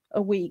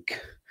 a week,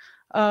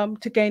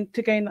 to gain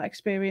that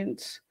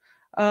experience.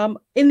 In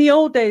the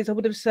old days, I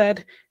would have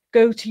said,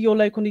 go to your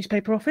local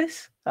newspaper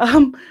office,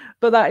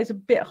 but that is a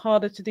bit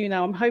harder to do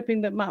now. I'm hoping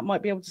that Matt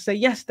might be able to say,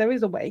 yes, there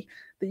is a way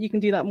that you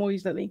can do that more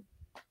easily.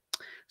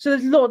 So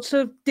there's lots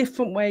of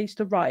different ways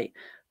to write,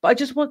 but I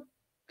just want,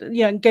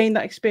 and gain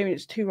that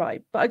experience to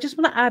write. But I just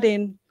want to add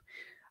in,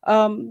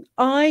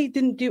 I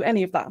didn't do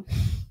any of that.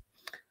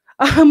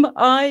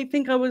 I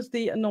think I was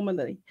the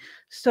anomaly.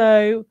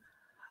 So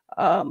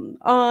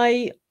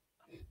I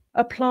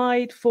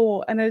applied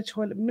for an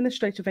editorial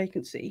administrator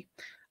vacancy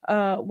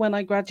when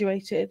I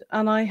graduated,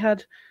 and I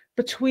had,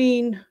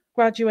 between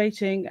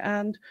graduating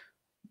and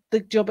the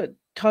job at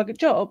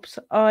TARGETjobs,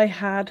 I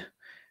had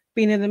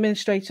been an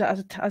administrator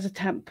as a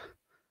temp,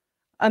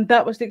 and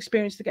that was the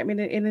experience to get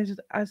me in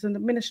as an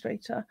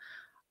administrator.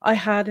 I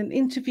had an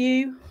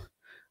interview.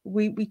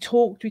 We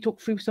talked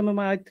through some of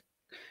my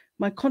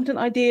content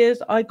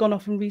ideas. I'd gone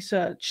off and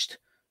researched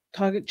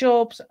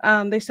TARGETjobs,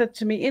 and they said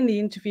to me in the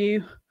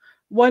interview,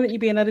 why don't you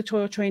be an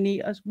editorial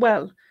trainee as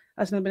well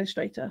as an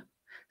administrator?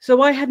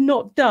 So I had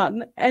not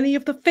done any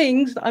of the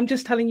things that I'm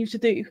just telling you to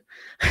do.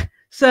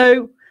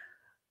 So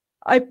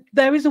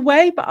there is a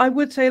way, but I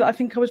would say that I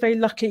think I was very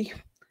lucky,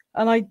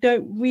 and I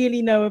don't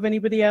really know of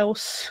anybody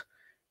else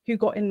who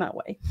got in that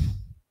way.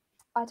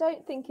 I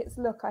don't think it's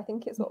luck. I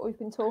think it's what we've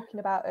been talking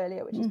about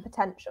earlier, which is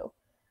potential.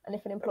 And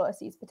if an employer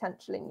sees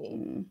potential in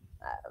you,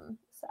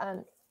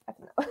 and I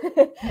don't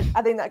know,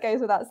 I think that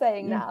goes without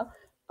saying now.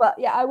 But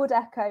yeah, I would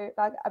echo,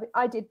 like,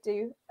 I did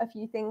do a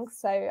few things.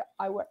 So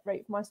I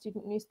wrote for my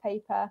student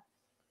newspaper.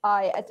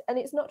 And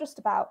it's not just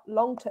about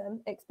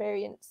long-term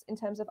experience in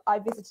terms of I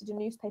visited a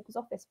newspaper's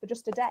office for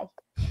just a day.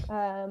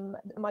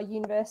 My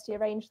university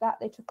arranged that.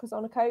 They took us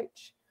on a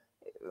coach.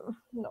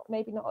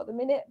 Maybe not at the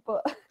minute,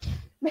 but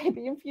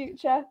maybe in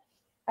future.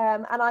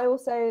 And I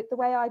also, the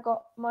way I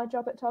got my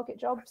job at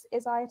TARGETjobs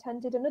is I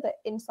attended another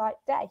Insight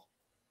Day.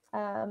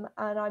 And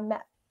I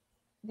met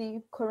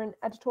the current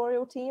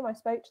editorial team. I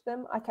spoke to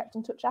them. I kept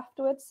in touch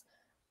afterwards.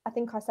 I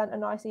think I sent a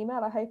nice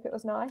email. I hope it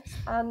was nice.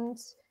 And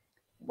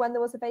when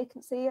there was a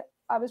vacancy,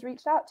 I was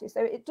reached out to. So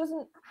it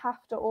doesn't have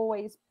to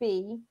always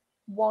be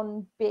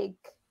one big,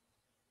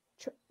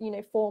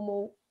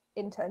 formal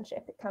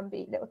internship. It can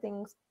be little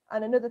things.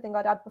 And another thing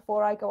I'd add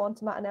before I go on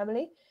to Matt and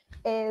Emily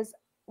is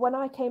when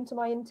I came to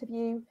my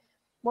interview,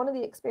 one of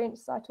the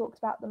experiences I talked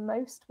about the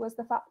most was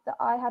the fact that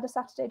I had a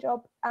Saturday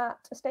job at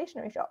a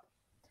stationery shop,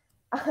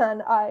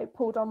 and I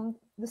pulled on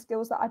the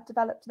skills that I'd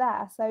developed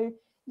there. So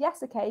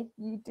yes, okay,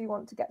 you do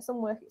want to get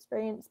some work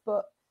experience,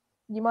 but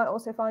you might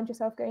also find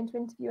yourself going to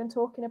interview and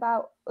talking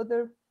about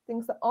other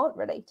things that aren't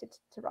related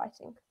to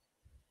writing.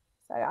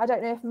 So I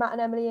don't know if Matt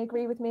and Emily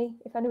agree with me.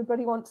 If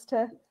anybody wants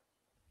to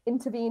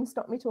intervene,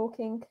 stop me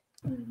talking.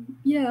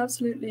 Yeah,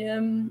 absolutely.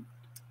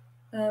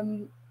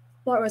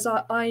 Likewise,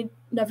 I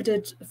never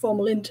did a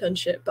formal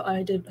internship, but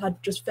I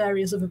had just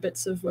various other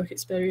bits of work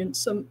experience,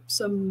 some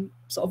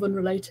sort of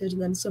unrelated,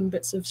 and then some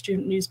bits of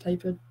student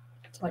newspaper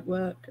type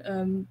work.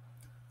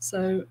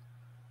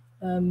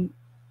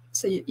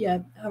 So yeah,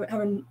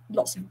 having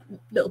lots of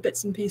little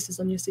bits and pieces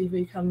on your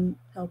CV can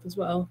help as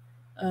well.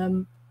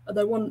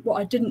 Although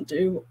what I didn't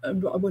do,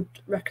 and what I would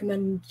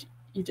recommend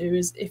you do,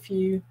 is if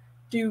you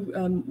do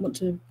want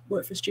to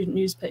work for a student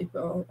newspaper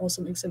or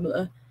something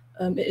similar,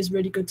 it is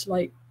really good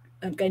to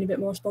gain a bit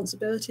more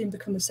responsibility and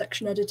become a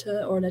section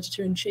editor or an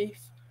editor-in-chief.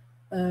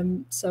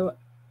 So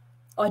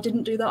I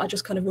didn't do that. I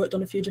just kind of worked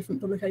on a few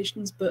different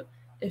publications, but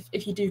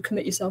if you do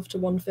commit yourself to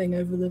one thing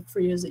over the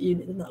 3 years at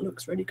uni, then that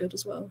looks really good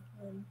as well.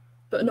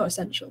 But not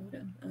essential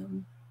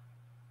again.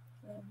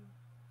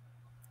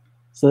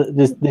 So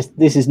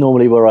this is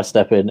normally where I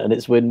step in, and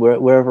it's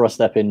wherever I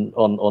step in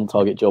on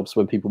TARGETjobs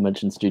when people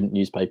mention student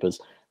newspapers.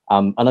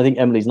 And I think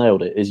Emily's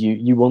nailed it. Is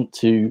you want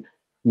to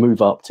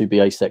move up to be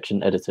a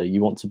section editor. You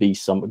want to be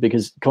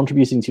because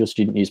contributing to your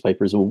student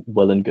newspaper is all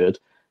well and good.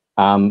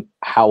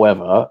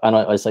 However, and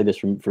I say this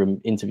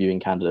from interviewing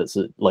candidates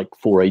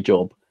for a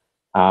job,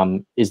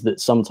 is that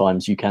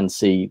sometimes you can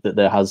see that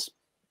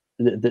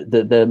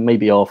there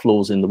maybe are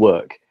flaws in the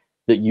work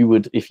that you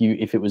would, if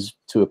it was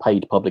to a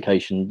paid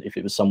publication, if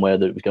it was somewhere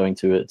that it was going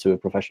to a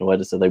professional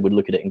editor, they would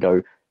look at it and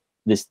go,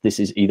 this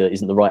is either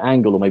isn't the right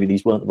angle, or maybe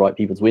these weren't the right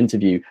people to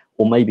interview,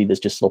 or maybe there's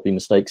just sloppy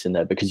mistakes in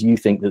there because you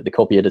think that the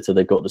copy editor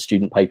they've got the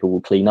student paper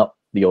will clean up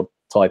the odd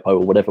typo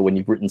or whatever when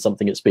you've written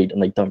something at speed,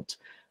 and they don't.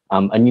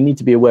 And you need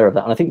to be aware of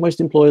that. And I think most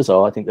employers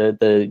are. I think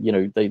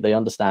they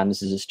understand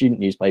this is a student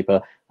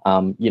newspaper.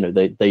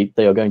 They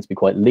are going to be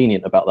quite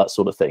lenient about that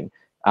sort of thing.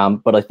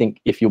 But I think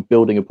if you're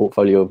building a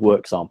portfolio of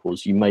work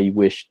samples, you may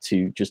wish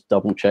to just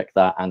double check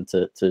that and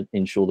to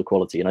ensure the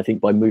quality. And I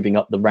think by moving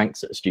up the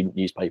ranks at a student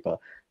newspaper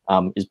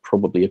is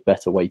probably a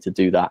better way to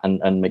do that,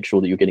 and make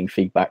sure that you're getting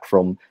feedback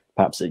from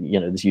perhaps,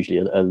 there's usually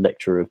a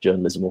lecturer of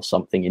journalism or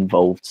something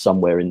involved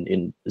somewhere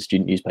in the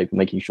student newspaper,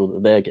 making sure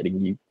that they're getting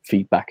you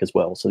feedback as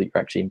well, so that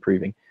you're actually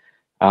improving.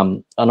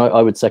 And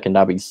I would second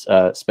Abby's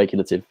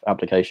speculative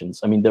applications.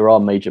 I mean, there are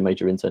major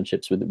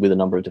internships with a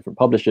number of different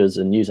publishers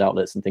and news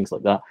outlets and things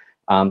like that.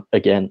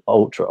 Again,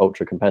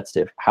 ultra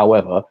competitive.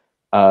 However,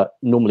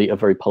 normally a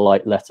very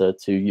polite letter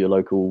to your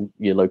local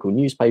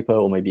newspaper,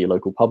 or maybe a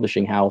local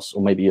publishing house,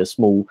 or maybe a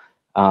small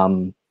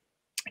kind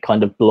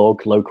of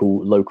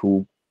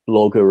local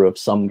blogger of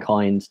some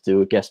kind,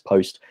 do a guest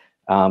post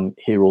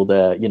here or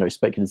there.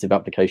 Speculative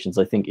applications,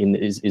 I think,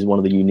 is one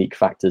of the unique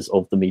factors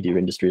of the media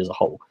industry as a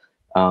whole.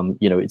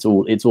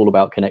 It's all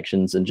about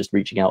connections and just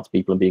reaching out to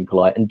people and being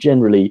polite. And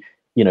generally,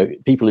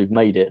 people who've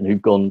made it and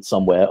who've gone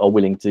somewhere are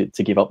willing to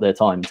give up their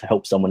time to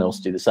help someone else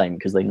do the same,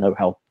 because they know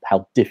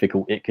how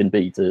difficult it can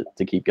be to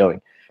keep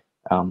going.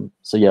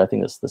 So yeah, I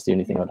think that's the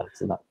only thing I'd add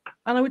to that.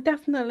 And I would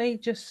definitely,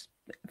 just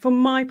from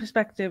my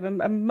perspective,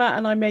 and Matt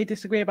and I may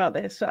disagree about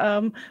this,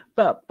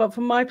 but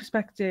from my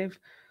perspective,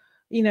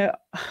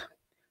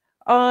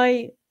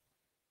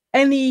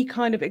 any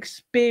kind of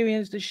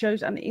experience that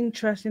shows an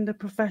interest in the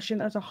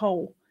profession as a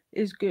whole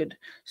is good.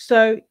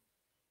 So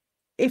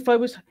if I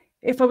was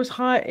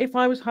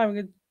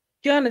hiring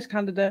journalist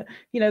candidate,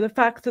 the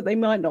fact that they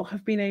might not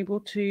have been able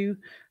to,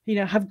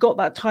 have got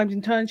that timed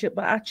internship,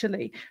 but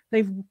actually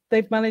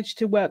they've managed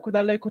to work with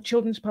our local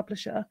children's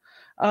publisher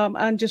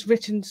and just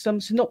written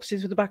some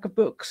synopses with the back of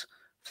books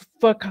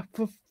for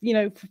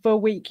a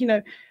week.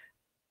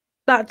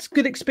 That's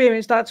good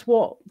experience. That's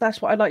what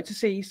I'd like to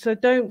see. So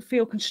don't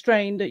feel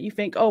constrained that you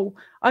think, oh,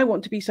 I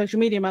want to be social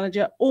media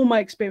manager, all my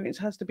experience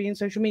has to be in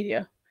social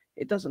media.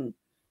 It doesn't.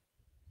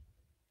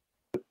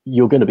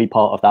 You're going to be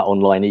part of that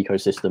online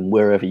ecosystem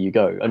wherever you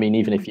go. I mean,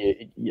 even if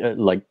you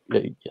like,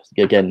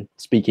 again,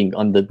 speaking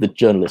under the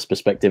journalist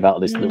perspective out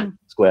of this little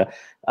square,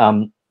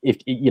 if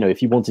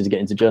you wanted to get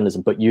into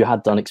journalism, but you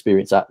had done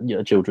experience at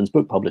a children's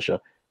book publisher,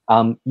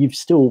 you've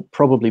still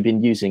probably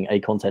been using a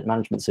content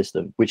management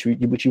system, which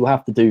you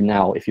have to do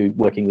now if you're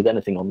working with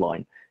anything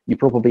online. You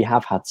probably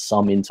have had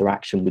some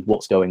interaction with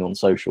what's going on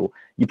social.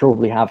 You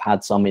probably have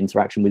had some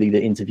interaction with either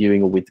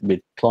interviewing or with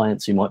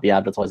clients who might be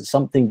advertising,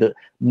 something that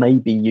may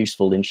be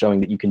useful in showing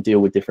that you can deal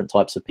with different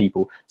types of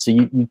people. So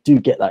you do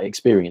get that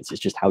experience.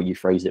 It's just how you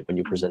phrase it when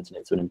you're presenting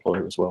it to an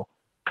employer as well.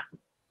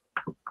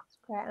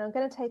 Great, and I'm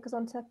going to take us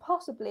on to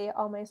possibly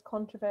our most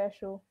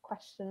controversial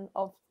question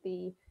of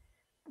the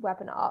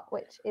webinar,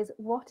 which is,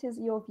 what is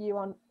your view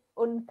on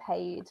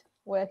unpaid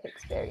work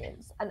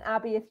experience? And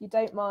Abby, if you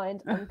don't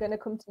mind, I'm going to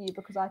come to you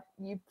because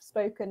you've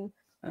spoken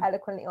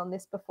eloquently on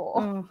this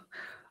before.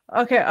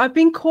 Okay, I've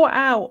been caught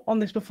out on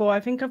this before. I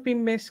think I've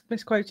been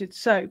misquoted.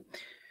 So,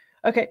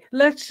 okay,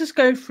 let's just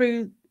go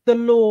through the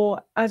law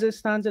as it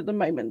stands at the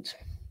moment.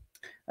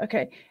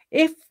 Okay,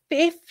 if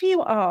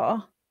you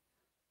are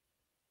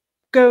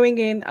going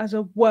in as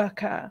a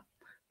worker,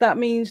 that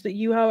means that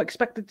you are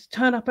expected to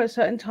turn up at a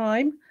certain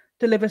time,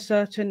 deliver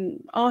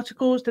certain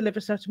articles, deliver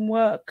certain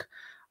work.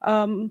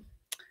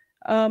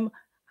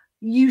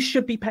 You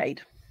should be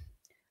paid,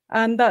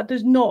 and that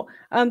does not,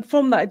 and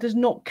from that, it does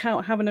not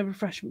count having a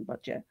refreshment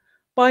budget.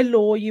 By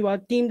law, you are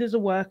deemed as a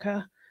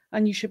worker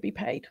and you should be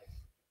paid.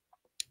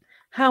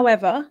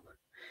 However,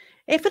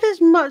 if it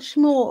is much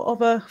more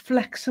of a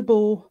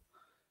flexible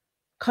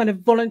kind of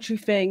voluntary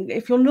thing,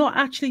 if you're not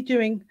actually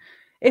doing,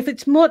 if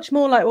it's much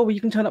more like, well,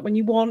 you can turn up when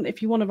you want,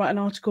 if you want to write an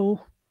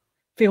article,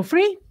 feel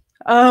free,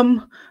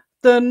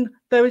 then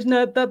there is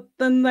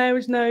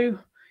no,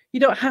 you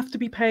don't have to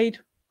be paid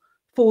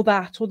for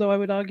that, although I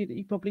would argue that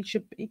you probably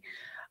should be.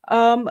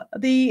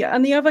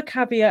 The other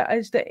caveat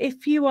is that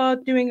if you are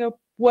doing a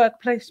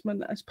work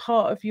placement as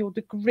part of your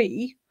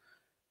degree,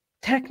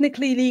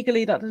 technically,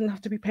 legally, that doesn't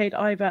have to be paid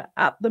either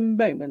at the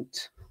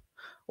moment.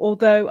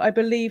 Although I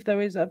believe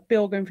there is a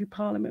bill going through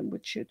Parliament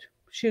which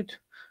should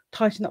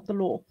tighten up the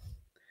law.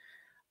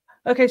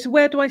 Okay, so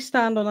where do I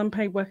stand on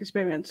unpaid work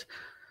experience?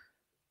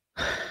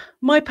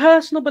 My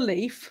personal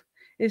belief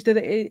is that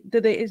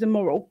it is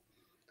immoral,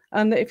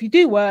 and that if you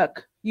do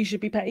work, you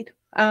should be paid,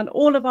 and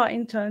all of our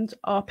interns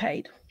are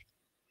paid.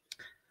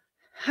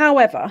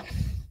 However,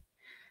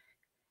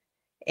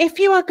 if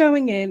you are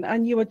going in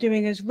and you are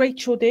doing as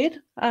Rachel did,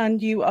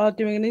 and you are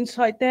doing an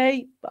insight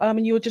day,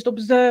 and you are just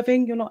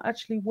observing, you're not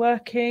actually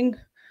working,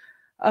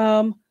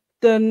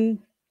 then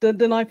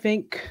I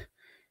think,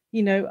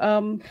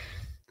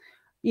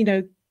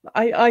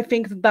 I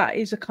think that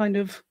is a kind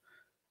of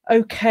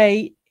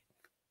okay.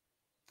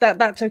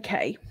 That's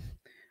okay,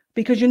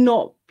 because you're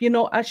not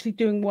actually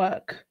doing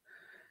work.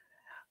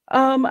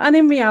 And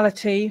in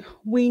reality,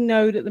 we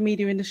know that the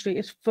media industry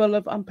is full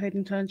of unpaid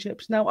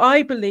internships. Now,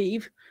 I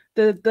believe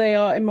that they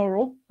are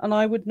immoral and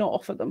I would not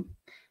offer them.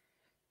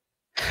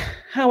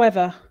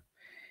 However,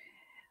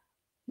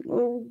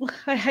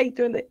 I hate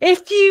doing that.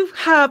 If you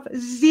have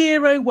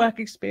zero work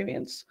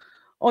experience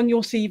on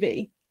your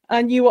CV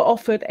and you are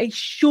offered a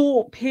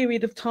short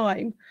period of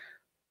time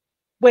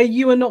where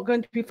you are not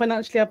going to be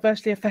financially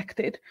adversely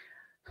affected,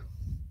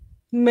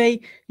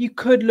 you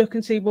could look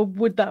and see, well,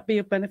 would that be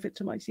a benefit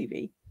to my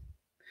CV?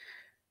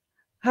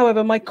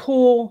 However, my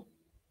core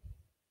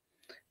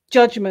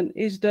judgment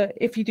is that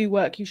if you do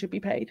work, you should be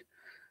paid.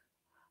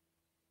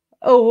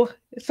 Oh,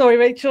 sorry,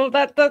 Rachel.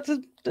 That's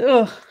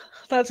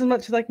as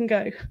much as I can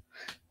go.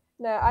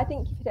 No, I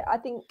think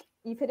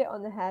you've hit it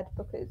on the head,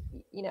 because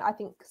I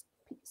think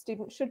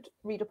students should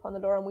read up on the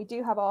law, and we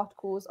do have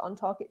articles on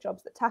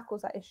TARGETjobs that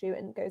tackles that issue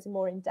and goes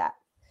more in depth.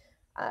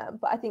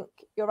 But I think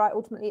you're right.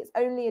 Ultimately, it's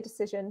only a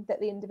decision that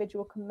the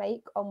individual can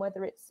make on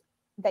whether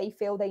they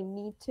feel they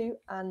need to,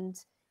 and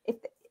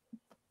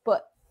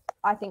but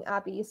I think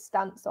Abby's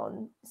stance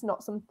on it's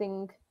not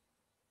something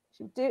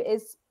she would do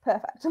is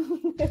perfect.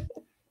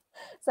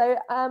 So,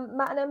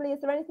 Matt and Emily, is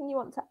there anything you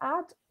want to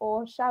add,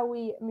 or shall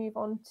we move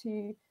on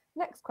to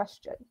next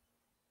question?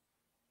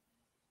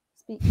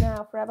 Speak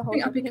now, forever hold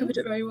your peace. I think Abby covered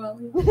it very well.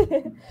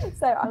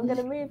 So I'm going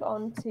to move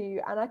on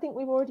to, and I think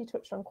we've already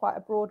touched on quite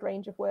a broad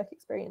range of work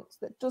experience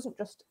that doesn't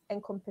just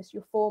encompass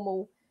your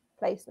formal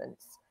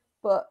placements.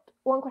 But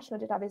one question I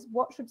did have is,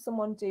 what should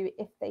someone do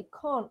if they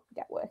can't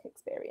get work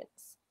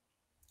experience?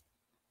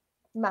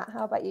 Matt,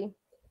 how about you?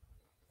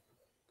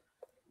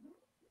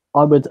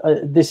 I would.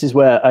 This is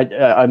where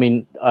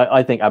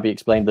I think Abby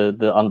explained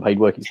the unpaid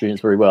work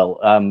experience very well.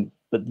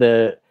 But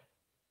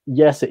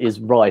yes, it is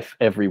rife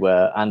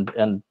everywhere,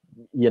 and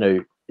you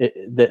know,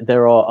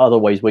 there are other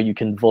ways where you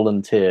can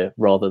volunteer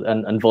rather,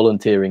 and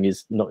volunteering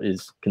is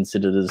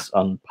considered as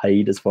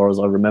unpaid, as far as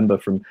I remember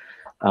from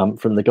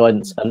the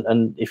guidance.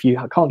 And if you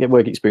can't get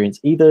work experience,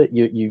 either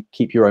you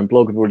keep your own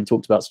blog. We've already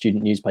talked about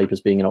student newspapers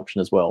being an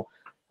option as well.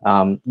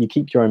 You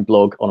keep your own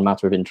blog on a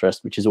matter of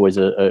interest, which is always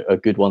a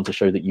good one to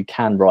show that you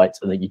can write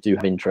and that you do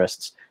have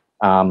interests.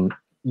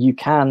 You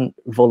can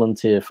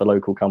volunteer for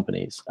local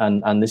companies,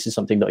 and this is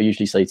something that I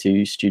usually say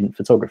to student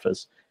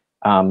photographers.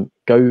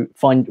 Go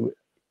find,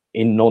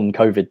 in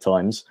non-COVID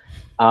times,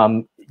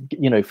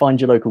 you know,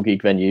 find your local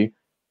gig venue,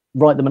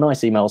 write them a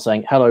nice email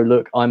saying, hello,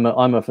 look, I'm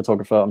a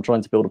photographer, I'm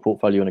trying to build a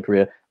portfolio and a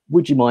career.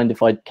 Would you mind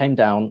if I came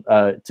down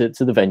to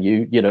the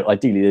venue? You know,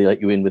 ideally they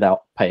let you in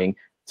without paying,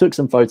 took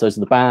some photos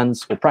of the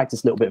bands, or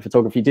practiced a little bit of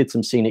photography, did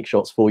some scenic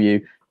shots for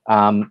you,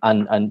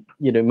 and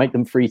you know, make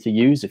them free to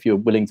use if you're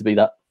willing to be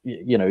that,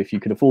 you know, if you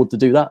can afford to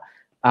do that.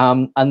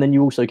 And then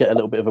you also get a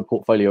little bit of a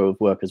portfolio of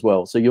work as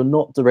well. So you're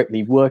not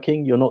directly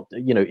working, you're not,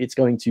 you know, it's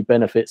going to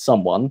benefit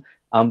someone,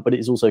 but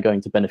it's also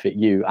going to benefit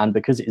you. And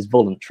because it is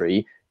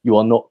voluntary, you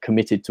are not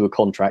committed to a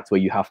contract where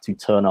you have to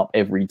turn up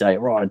every day.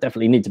 Right, I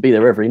definitely need to be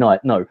there every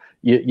night. No,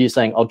 you're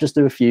saying, I'll just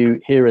do a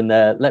few here and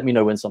there. Let me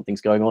know when something's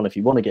going on. If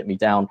you want to get me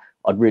down,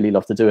 I'd really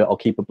love to do it. I'll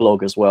keep a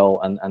blog as well,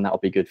 and that'll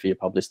be good for your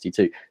publicity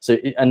too. So,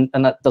 and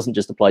that doesn't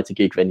just apply to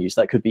gig venues.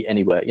 That could be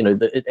anywhere. You know,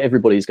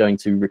 everybody's going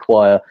to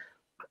require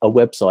a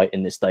website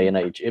in this day and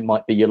age. It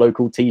might be your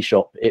local tea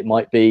shop. It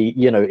might be,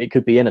 you know, it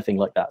could be anything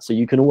like that. So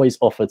you can always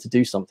offer to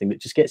do something that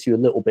just gets you a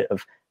little bit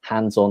of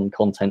hands-on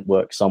content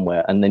work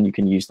somewhere, and then you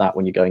can use that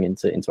when you're going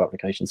into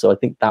applications. So I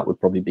think that would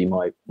probably be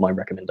my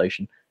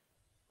recommendation.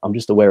 I'm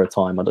just aware of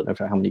time. I don't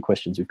know how many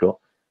questions we've got.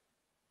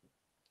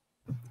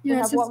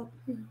 Yeah,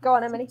 go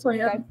on, Emily.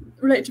 Sorry,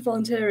 related to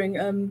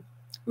volunteering,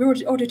 we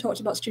already talked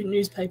about student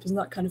newspapers and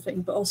that kind of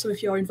thing, but also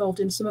if you're involved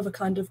in some other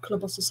kind of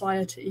club or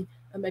society,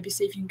 and maybe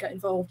see if you can get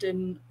involved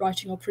in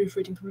writing or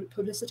proofreading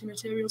publicity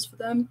materials for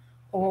them.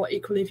 Or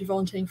equally, if you're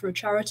volunteering for a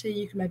charity,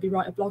 you can maybe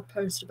write a blog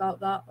post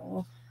about that.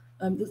 Or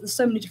there's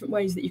so many different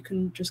ways that you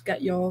can just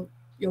get your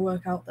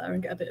work out there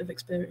and get a bit of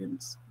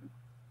experience.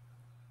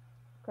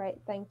 Great,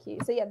 thank you.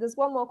 So yeah, there's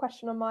one more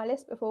question on my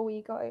list before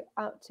we go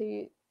out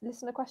to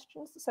listener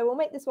questions. So we'll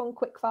make this one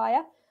quick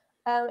fire,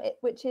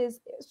 which is,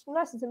 it's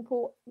nice and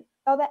simple.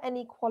 Are there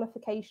any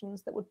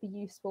qualifications that would be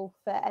useful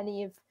for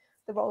any of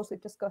the roles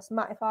we've discussed?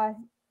 Matt, if I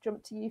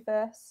jump to you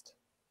first.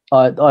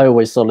 I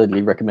always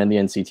solidly recommend the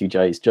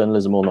NC2Js,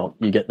 journalism or not.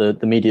 You get the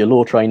media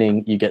law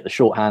training, you get the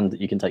shorthand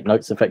that you can take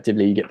notes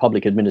effectively, you get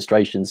public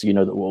administration, so you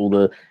know that what all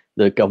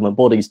the government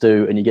bodies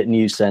do, and you get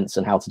news sense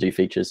and how to do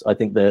features. I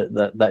think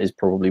that is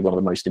probably one of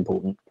the most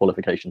important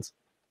qualifications.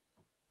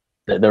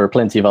 There are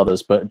plenty of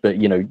others, but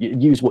you know,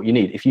 use what you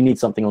need. If you need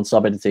something on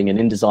sub-editing and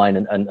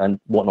InDesign and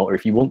whatnot, or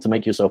if you want to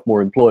make yourself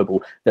more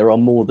employable, there are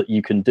more that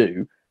you can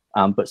do.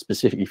 But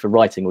specifically for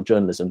writing or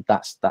journalism,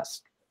 that's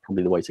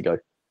probably the way to go.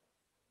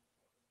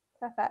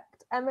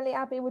 Perfect. Emily,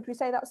 Abby, would we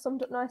say that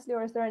summed up nicely,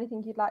 or is there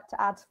anything you'd like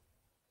to add?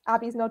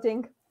 Abby's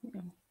nodding.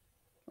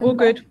 All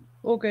good.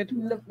 All good.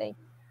 Lovely.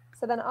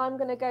 So then I'm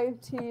going to go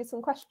to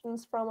some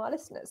questions from our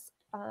listeners.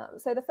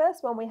 So the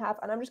first one we have,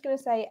 and I'm just going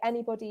to say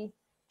anybody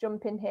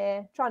jump in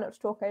here, try not to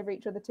talk over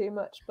each other too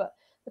much, but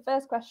the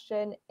first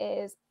question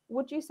is,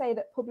 would you say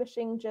that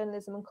publishing,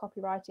 journalism and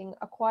copywriting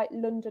are quite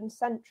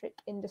London-centric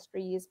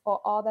industries, or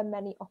are there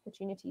many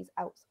opportunities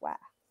elsewhere?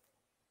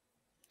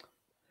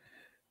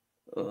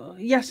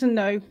 Yes and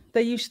no.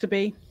 They used to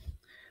be.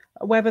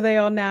 Whether they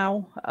are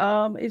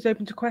now is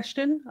open to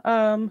question.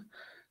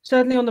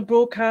 Certainly on the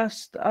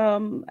broadcast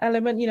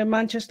element, you know,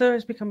 Manchester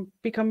has become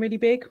really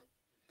big.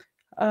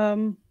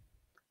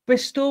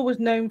 Bristol was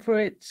known for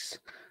its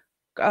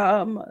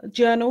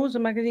journals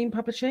and magazine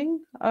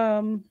publishing.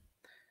 So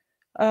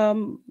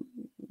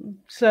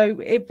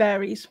it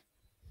varies.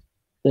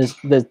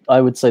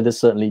 I would say there's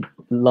certainly,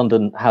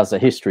 London has a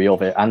history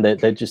of it, and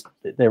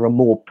there are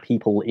more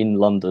people in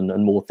London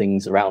and more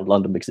things around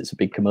London because it's a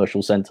big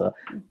commercial centre.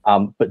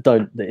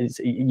 But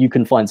you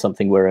can find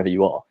something wherever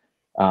you are.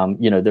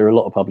 You know, there are a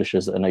lot of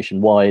publishers that are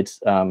nationwide,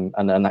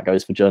 and that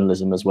goes for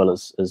journalism as well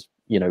as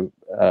you know,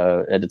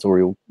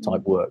 editorial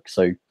type work.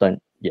 So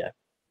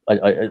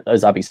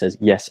as Abby says,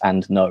 yes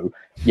and no.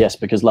 Yes,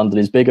 because London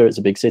is bigger, it's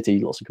a big city,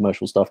 lots of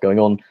commercial stuff going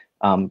on,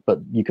 but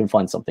you can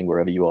find something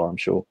wherever you are, I'm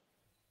sure.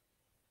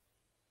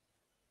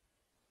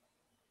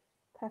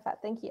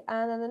 Perfect, thank you.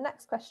 And then the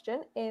next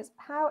question is,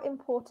 how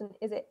important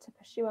is it to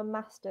pursue a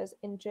master's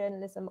in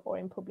journalism or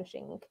in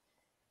publishing?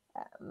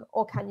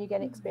 Or can you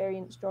get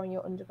experience during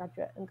your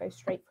undergraduate and go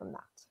straight from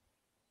that?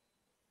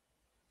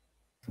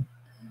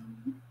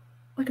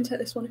 I can take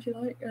this one if you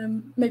like.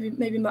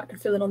 Maybe Matt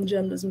could fill in on the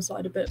journalism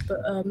side a bit,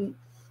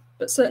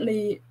 but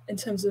certainly in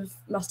terms of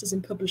masters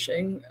in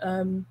publishing,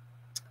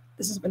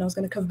 this is something I was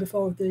going to cover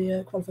before with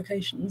the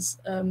qualifications.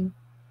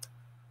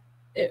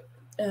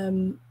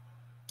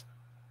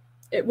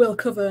 It will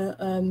cover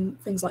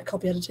things like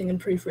copy editing and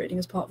proofreading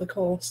as part of the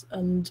course,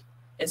 and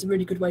it's a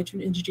really good way to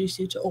introduce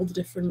you to all the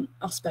different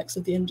aspects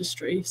of the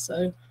industry.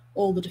 So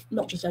all the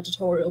not just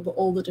editorial, but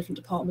all the different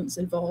departments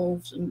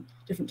involved and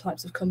different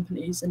types of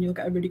companies, and you'll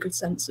get a really good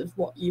sense of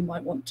what you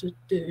might want to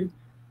do.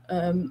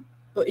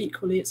 But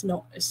equally, it's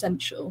not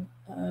essential,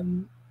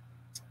 and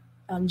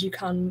you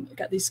can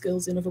get these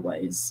skills in other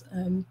ways.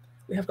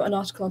 We have got an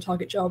article on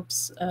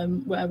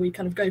TARGETjobs where we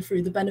kind of go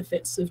through the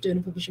benefits of doing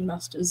a publishing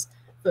master's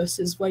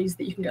versus ways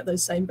that you can get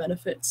those same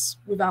benefits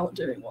without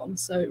doing one.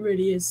 So it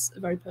really is a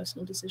very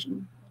personal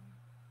decision.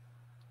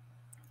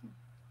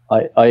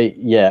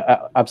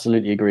 Yeah,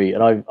 absolutely agree.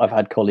 And I've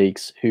had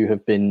colleagues who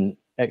have been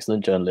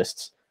excellent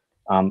journalists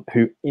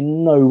who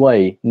in no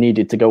way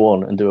needed to go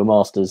on and do a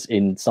master's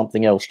in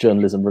something else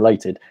journalism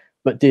related,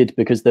 but did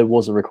because there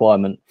was a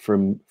requirement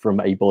from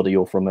a body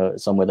or from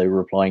somewhere they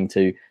were applying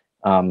to.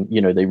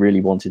 You know, they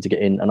really wanted to get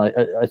in. And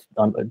it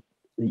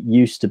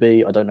used to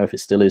be, I don't know if it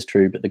still is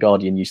true, but the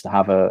Guardian used to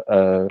have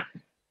an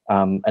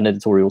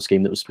editorial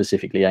scheme that was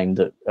specifically aimed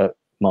at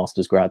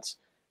master's grads.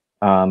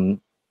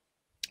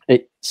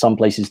 Some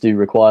places do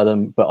require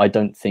them, but I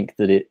don't think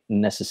that it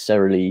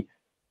necessarily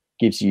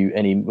gives you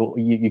any.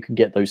 You can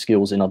get those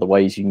skills in other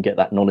ways. You can get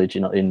that knowledge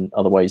in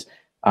other ways.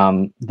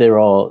 There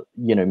are,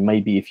 you know,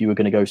 maybe if you were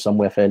going to go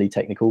somewhere fairly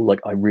technical, like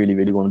I really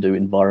want to do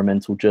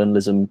environmental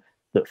journalism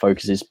that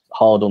focuses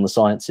hard on the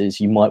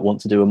sciences, you might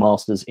want to do a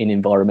master's in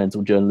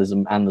environmental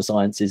journalism and the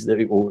sciences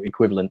or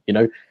equivalent, you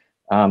know.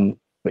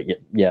 But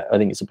yeah, I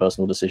think it's a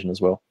personal decision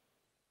as well.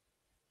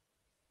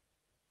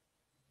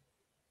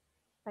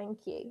 Thank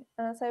you.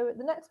 So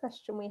the next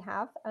question we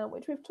have,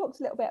 which we've talked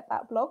a little bit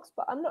about blogs,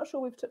 but I'm not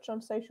sure we've touched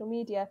on social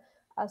media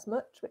as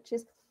much, which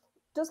is,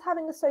 does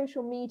having a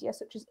social media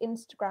such as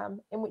Instagram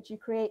in which you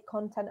create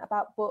content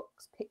about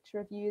books, picture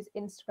reviews,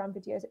 Instagram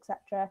videos,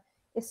 etc.,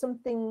 is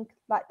something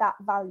like that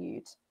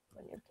valued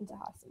when you're looking to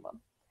hire someone?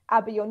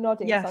 Abby, you're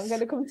nodding, yes. So I'm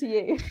going to come to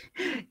you.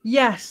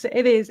 Yes,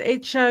 it is.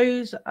 It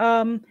shows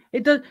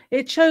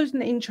it shows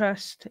an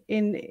interest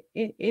in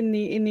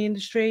the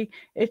industry.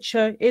 It's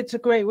a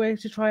great way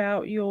to try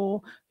out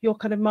your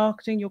kind of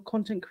marketing, your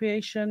content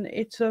creation.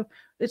 It's a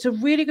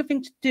really good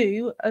thing to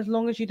do as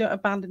long as you don't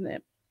abandon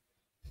it.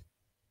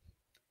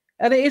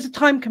 And it is a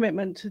time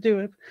commitment to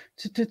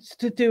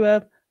do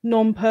a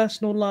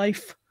non-personal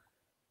life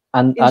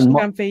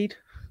Instagram feed.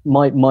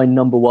 My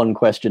number one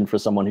question for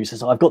someone who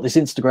says, oh, I've got this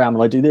Instagram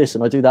and I do this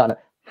and I do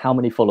that, how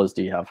many followers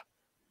do you have?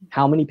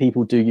 How many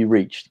people do you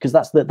reach? Because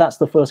that's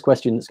the first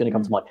question that's going to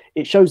come to mind.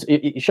 It shows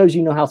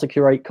you know how to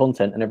curate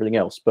content and everything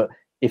else, but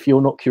if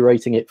you're not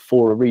curating it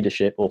for a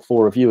readership or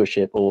for a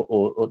viewership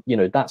or you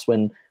know, that's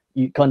when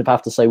you kind of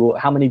have to say, well,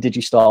 how many did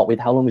you start with?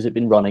 How long has it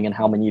been running? And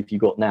how many have you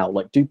got now?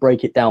 Like, do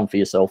break it down for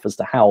yourself as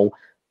to how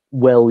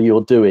well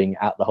you're doing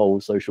at the whole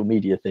social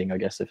media thing, I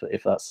guess,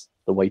 if that's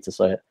the way to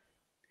say it.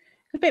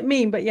 A bit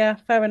mean, but yeah,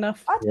 fair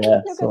enough. I think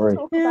you're going to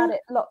talk about it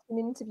lots in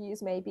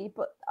interviews maybe,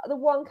 but the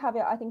one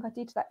caveat I think I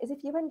do to that is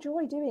if you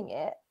enjoy doing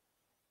it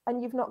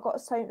and you've not got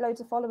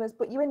loads of followers,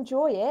 but you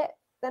enjoy it,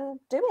 then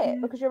do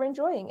it because you're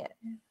enjoying it.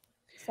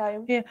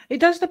 So yeah, it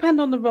does depend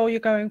on the role you're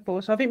going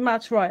for. So I think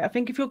Matt's right. I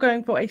think if you're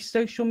going for a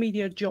social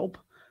media job,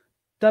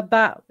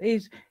 that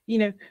is, you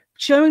know,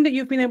 showing that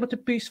you've been able to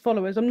boost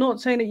followers. I'm not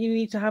saying that you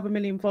need to have 1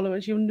 million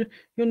followers. You're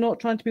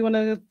not trying to be one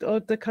of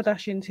the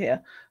Kardashians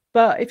here,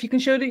 but if you can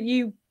show that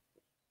you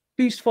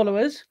boost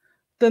followers,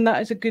 then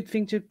that is a good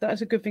thing to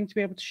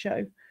be able to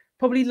show.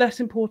 Probably less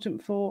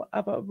important for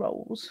other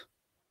roles.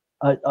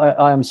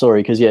 I am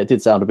sorry, because yeah, it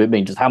did sound a bit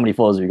mean. Just how many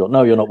followers have you got?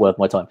 No, you're not worth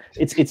my time.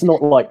 It's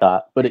not like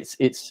that, but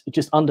it's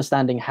just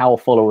understanding how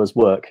followers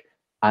work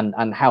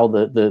and how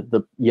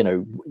the you know,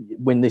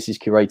 when this is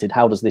curated,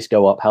 how does this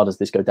go up? How does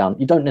this go down?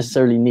 You don't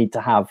necessarily need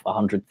to have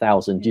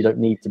 100,000. You don't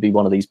need to be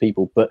one of these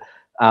people, but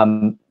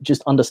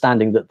just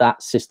understanding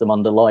that system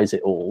underlies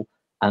it all.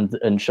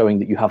 And showing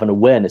that you have an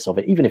awareness of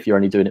it, even if you're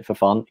only doing it for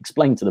fun.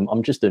 Explain to them,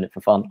 I'm just doing it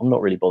for fun. I'm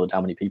not really bothered how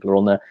many people are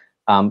on there.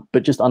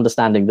 But just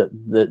understanding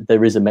that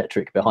there is a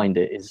metric behind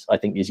it I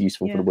think is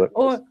useful for the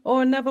workforce.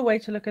 Or another way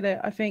to look at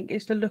it, I think,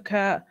 is to look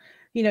at,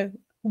 you know,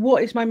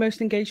 what is my most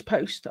engaged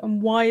post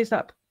and why is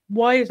that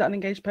an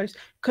engaged post?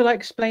 Could I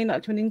explain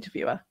that to an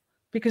interviewer?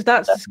 Because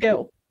that's the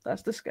skill.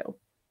 That's the skill.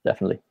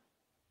 Definitely.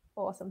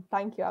 Awesome.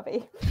 Thank you,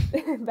 Abby.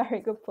 Very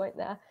good point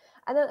there.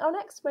 And then our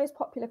next most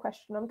popular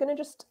question, I'm going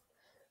to just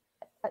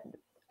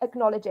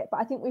acknowledge it, but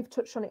I think we've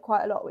touched on it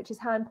quite a lot, which is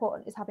how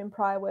important is having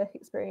prior work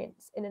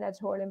experience in an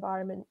editorial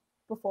environment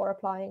before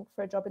applying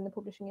for a job in the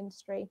publishing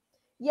industry.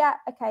 Yeah,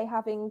 okay,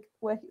 having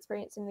work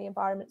experience in the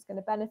environment is going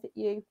to benefit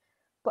you,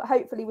 but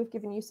hopefully we've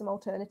given you some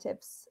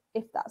alternatives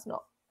if that's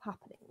not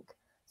happening.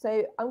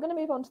 So I'm going to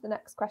move on to the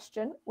next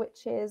question,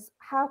 which is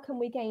how can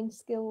we gain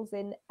skills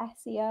in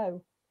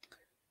SEO?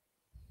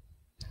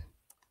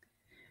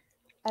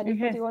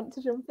 Anybody want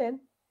to jump in?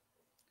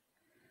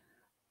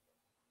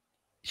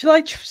 Shall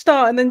I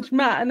start and then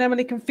Matt and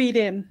Emily can feed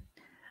in?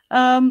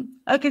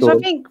 Okay, so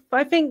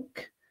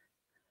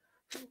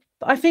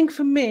I think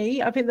for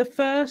me, I think the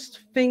first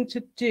thing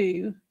to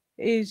do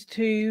is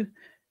to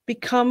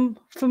become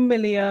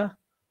familiar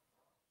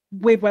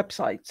with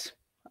websites.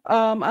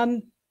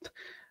 And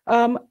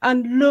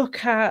and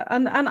look at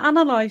and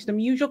analyze them.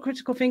 Use your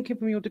critical thinking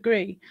from your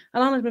degree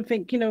and analyze them and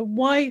think,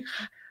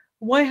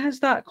 why has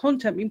that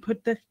content been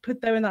put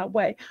there in that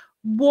way?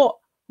 What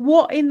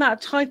in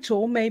that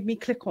title made me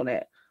click on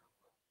it?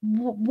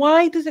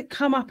 Why does it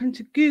come up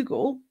into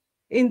Google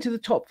into the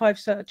top 5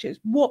 searches?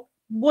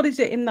 What is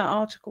it in that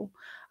article?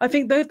 I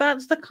think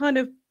that's the kind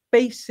of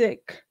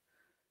basic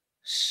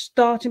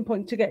starting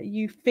point to get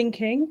you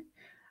thinking.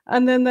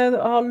 And then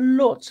there are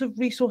lots of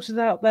resources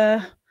out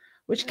there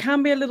which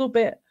can be a little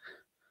bit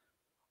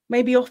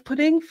maybe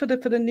off-putting for the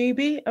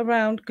newbie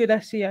around good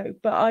SEO.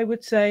 But I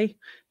would say,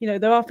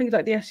 there are things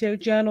like the SEO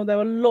Journal. There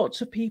are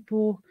lots of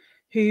people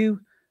who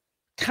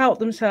tout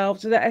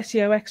themselves as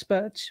SEO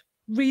experts.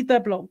 Read their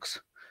blogs,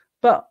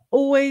 but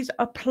always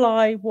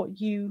apply what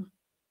you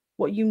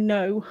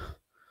know,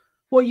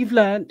 what you've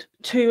learned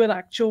to an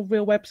actual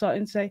real website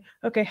and say,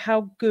 okay,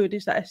 how good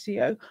is that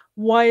SEO?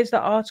 Why is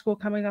that article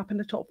coming up in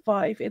the top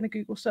 5 in the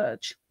Google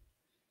search?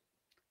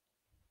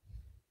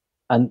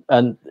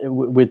 And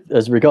with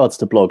as regards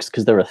to blogs,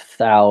 because there are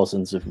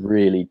thousands of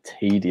really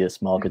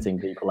tedious marketing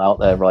people out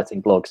there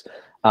writing blogs,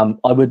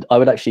 I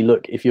would actually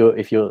look, if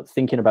you're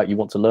thinking about, you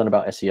want to learn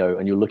about SEO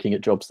and you're looking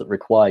at jobs that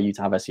require you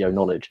to have SEO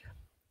knowledge,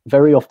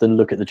 very often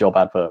look at the job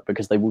advert,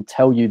 because they will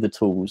tell you the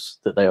tools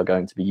that they are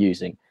going to be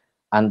using.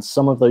 And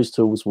some of those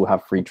tools will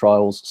have free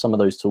trials. Some of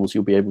those tools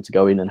you'll be able to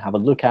go in and have a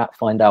look at,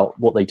 find out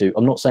what they do.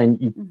 I'm not saying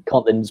you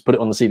can't then just put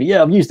it on the CV.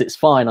 Yeah, I've used it, it's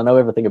fine, I know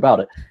everything about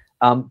it.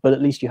 But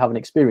at least you have an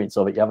experience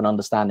of it. You have an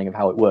understanding of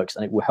how it works,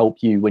 and it will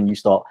help you when you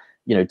start,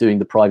 doing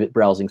the private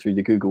browsing through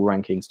the Google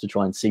rankings to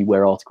try and see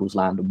where articles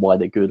land and why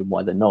they're good and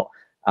why they're not.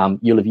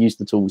 You'll have used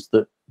the tools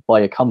that by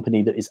a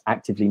company that is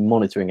actively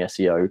monitoring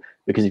SEO,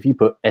 because if you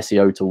put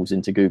SEO tools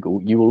into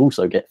Google, you will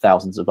also get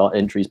thousands of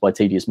entries by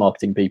tedious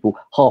marketing people,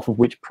 half of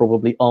which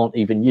probably aren't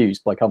even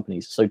used by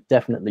companies. So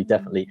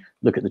definitely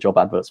look at the job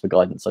adverts for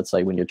guidance, I'd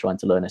say, when you're trying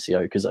to learn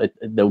SEO, because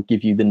they'll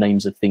give you the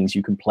names of things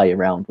you can play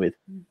around with.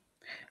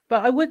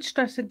 But I would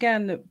stress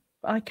again that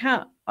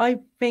I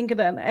think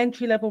that an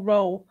entry-level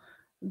role,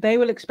 they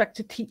will expect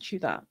to teach you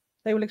that.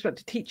 They will expect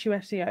to teach you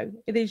SEO.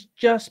 It is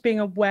just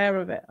being aware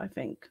of it, I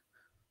think.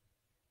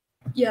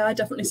 Yeah, I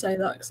definitely say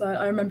that, because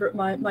I remember at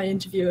my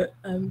interview at,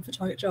 for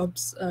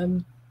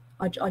TARGETjobs,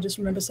 I just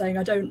remember saying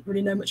I don't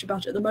really know much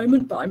about it at the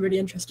moment, but I'm really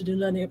interested in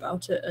learning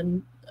about it,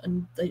 and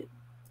they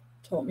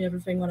taught me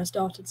everything when I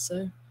started.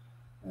 So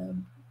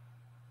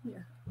yeah,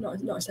 not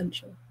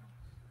essential.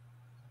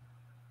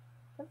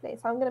 Lovely.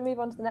 So I'm going to move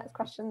on to the next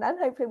question then.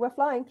 Hopefully we're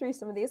flying through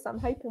some of these, so I'm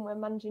hoping we're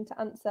managing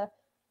to answer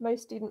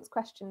most students'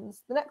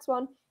 questions. The next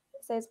one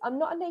says, I'm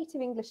not a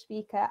native English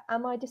speaker.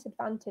 Am I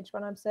disadvantaged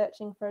when I'm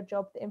searching for a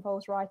job that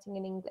involves writing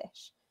in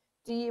English?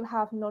 Do you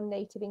have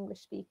non-native English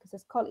speakers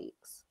as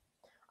colleagues?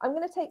 I'm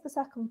going to take the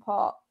second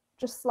part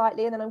just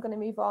slightly, and then I'm going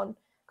to move on,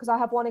 because I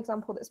have one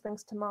example that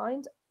springs to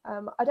mind.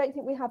 I don't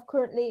think we have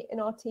currently in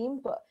our team,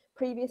 but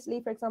previously,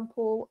 for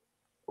example,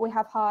 we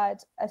have hired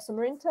a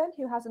summer intern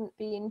who hasn't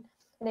been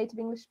a native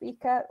English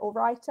speaker or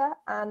writer,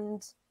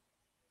 and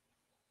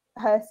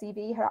her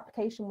CV, her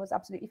application was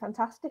absolutely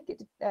fantastic.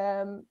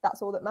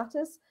 That's all that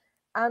matters.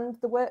 And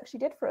the work she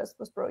did for us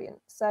was brilliant.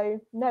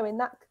 So no, in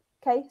that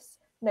case,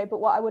 no.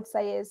 But what I would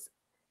say is,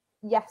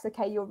 yes,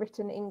 okay, your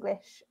written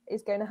English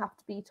is going to have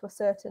to be to a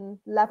certain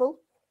level.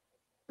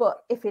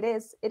 But if it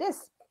is, it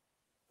is.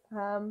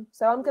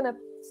 So I'm going to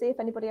see if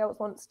anybody else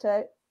wants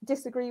to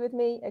disagree with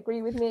me,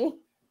 agree with me.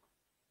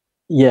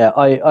 Yeah,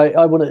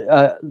 I want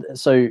to.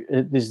 So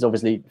this is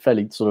obviously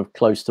fairly sort of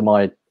close to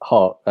my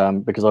heart,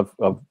 because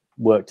I've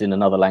worked in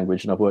another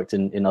language and I've worked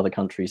in other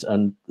countries,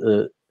 and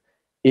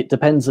it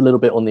depends a little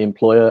bit on the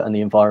employer and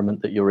the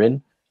environment that you're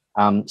in.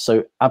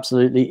 So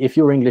absolutely, if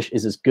your English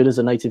is as good as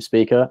a native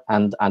speaker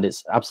and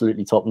it's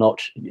absolutely top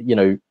notch,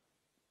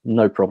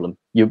 no problem.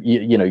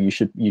 You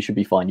should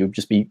be fine. You'll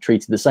just be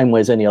treated the same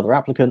way as any other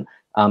applicant.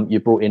 You're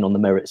brought in on the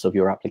merits of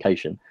your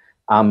application.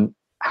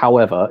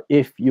 However,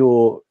 if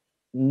you're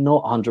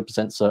not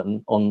 100%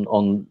 certain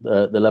on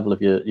the level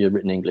of your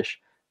written English,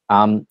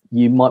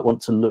 you might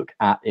want to look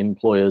at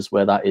employers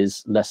where that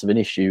is less of an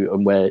issue,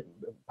 and where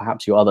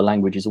perhaps your other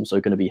language is also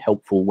going to be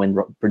helpful when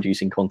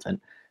producing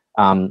content.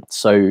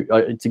 So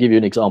to give you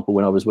an example,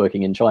 when I was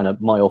working in China,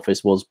 my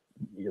office was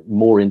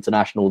more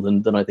international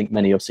than I think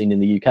many I've seen in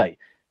the UK.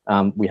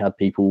 We had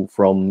people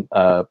from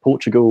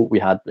Portugal, we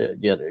had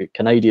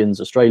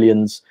Canadians,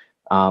 Australians.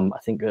 I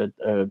think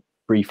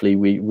briefly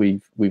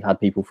we've had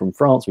people from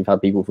France, we've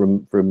had people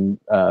from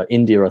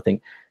India, I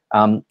think.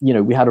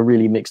 We had a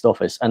really mixed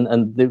office,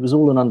 and there was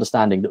all an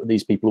understanding that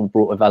these people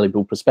brought a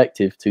valuable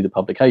perspective to the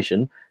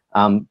publication,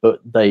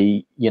 but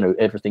they,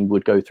 everything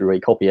would go through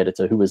a copy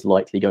editor who was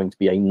likely going to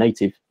be a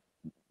native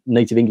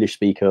English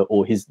speaker,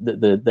 or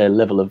their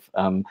level of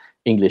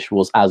English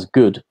was as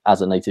good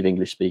as a native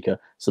English speaker,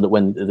 so that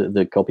when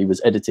the copy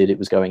was edited, it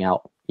was going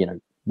out,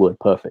 word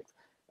perfect,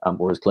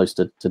 or as close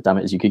to damn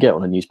it as you could get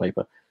on a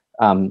newspaper.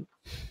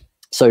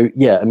 So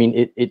yeah, I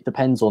mean, it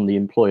depends on the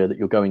employer that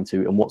you're going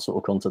to and what sort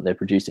of content they're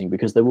producing,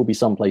 because there will be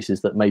some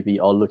places that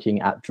maybe are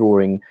looking at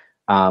drawing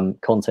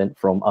content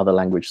from other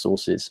language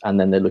sources, and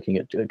then they're looking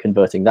at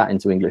converting that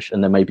into English,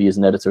 and there maybe is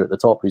an editor at the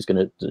top who's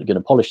going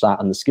to polish that,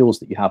 and the skills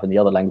that you have in the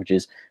other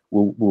languages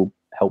will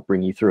help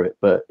bring you through it.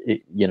 But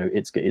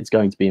it's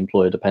going to be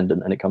employer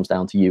dependent, and it comes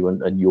down to you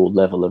and your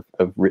level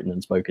of written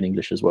and spoken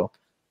English as well.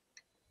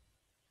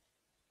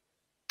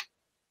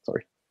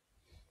 Sorry.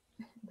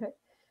 Okay.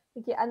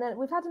 Thank you. And then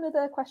we've had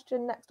another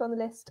question next on the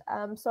list.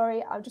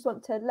 Sorry, I just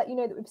want to let you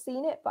know that we've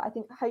seen it, but I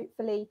think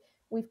hopefully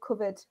we've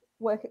covered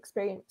work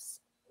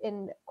experience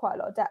in quite a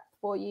lot of depth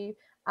for you.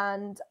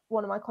 And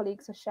one of my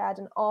colleagues has shared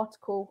an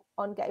article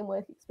on getting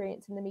work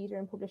experience in the media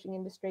and publishing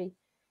industry,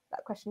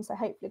 that question. So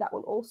hopefully that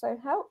will also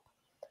help.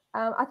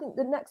 I think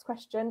the next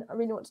question, I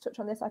really want to touch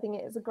on this. I think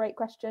it is a great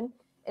question.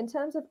 In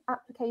terms of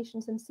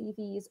applications and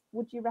CVs,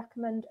 would you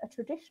recommend a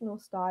traditional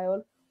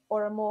style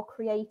or a more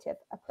creative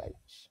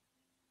approach?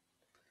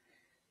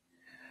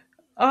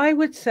 I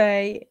would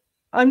say,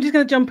 I'm just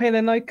going to jump in,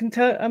 and I can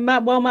tell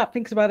Matt, while Matt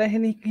thinks about it,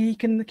 and he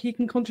can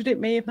contradict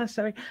me if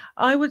necessary.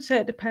 I would say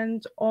it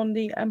depends on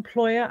the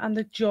employer and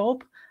the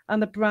job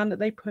and the brand that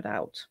they put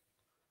out,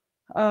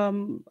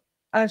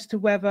 as to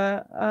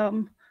whether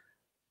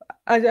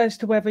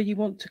you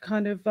want to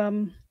kind of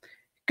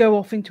go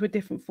off into a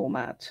different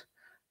format.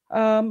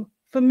 For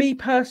me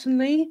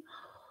personally,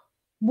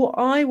 what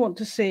I want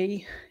to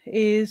see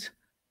is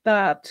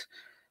that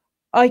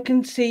I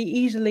can see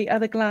easily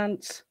at a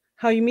glance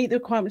how you meet the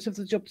requirements of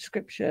the job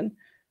description,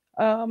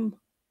 that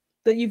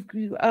you've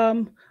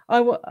and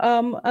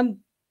that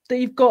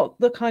you've got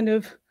the kind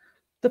of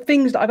the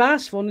things that I've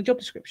asked for in the job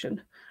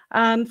description.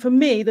 And for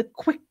me, the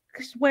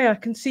quickest way I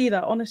can see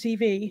that on a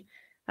CV,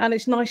 and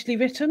it's nicely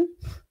written,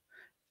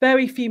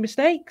 very few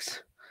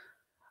mistakes.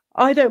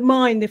 I don't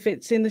mind if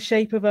it's in the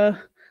shape of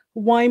a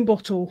wine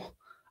bottle.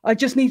 I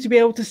just need to be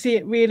able to see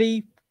it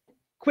really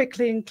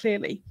quickly and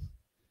clearly.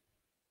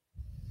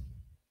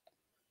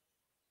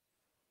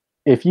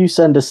 If you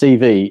send a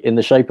CV in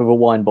the shape of a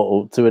wine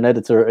bottle to an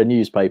editor at a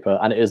newspaper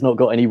and it has not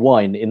got any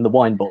wine in the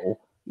wine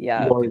bottle,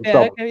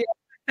 okay,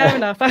 fair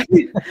enough.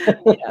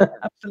 Yeah,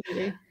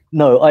 absolutely.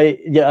 No,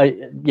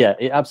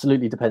 it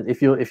absolutely depends. If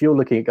you're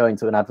looking at going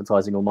to an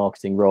advertising or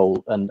marketing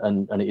role,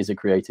 and it is a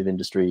creative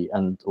industry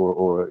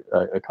or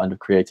a kind of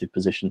creative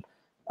position,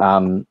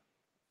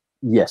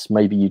 yes,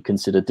 maybe you'd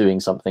consider doing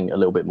something a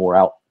little bit more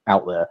out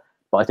there.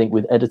 But I think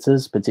with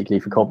editors, particularly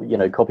for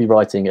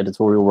copywriting,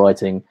 editorial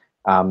writing,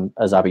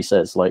 as Abby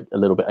says, like a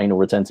little bit anal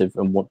retentive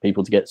and want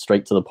people to get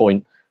straight to the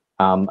point,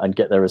 and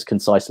get there as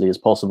concisely as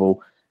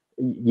possible,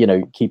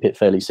 keep it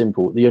fairly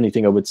simple. The only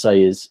thing I would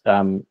say is,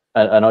 and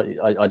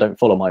I don't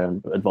follow my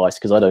own advice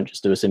because I don't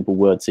just do a simple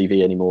Word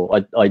CV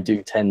anymore. I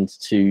do tend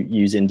to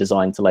use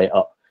InDesign to lay it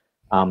up,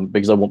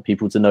 because I want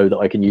people to know that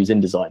I can use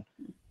InDesign.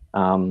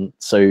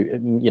 So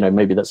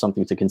maybe that's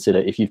something to consider.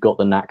 If you've got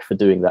the knack for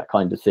doing that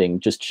kind of thing,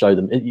 just show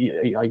them.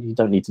 You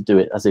don't need to do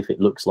it as if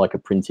it looks like a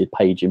printed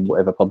page in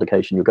whatever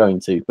publication you're going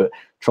to, but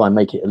try and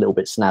make it a little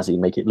bit snazzy,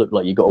 make it look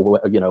like you got a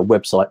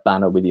website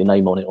banner with your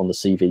name on it on the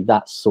CV.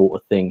 That sort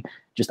of thing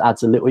just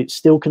adds a little. It's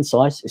still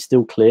concise, it's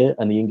still clear,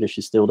 and the English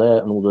is still there,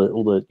 and all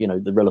the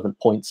the relevant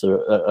points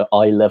are at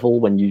eye level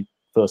when you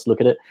first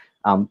look at it.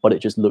 But it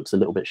just looks a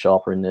little bit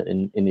sharper in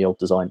the old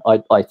design,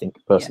 I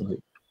think personally.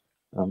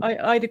 Yeah.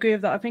 I'd agree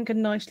with that. I think a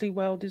nicely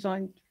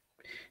well-designed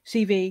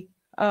CV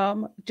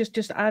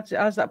just adds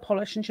that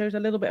polish and shows a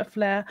little bit of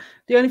flair.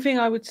 The only thing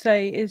I would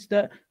say is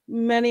that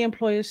many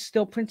employers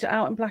still print it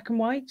out in black and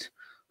white,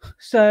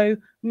 so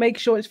make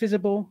sure it's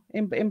visible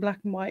in black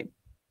and white.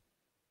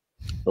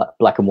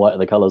 Black and white are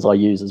the colours I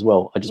use as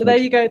well. There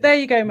you go,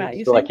 Matt.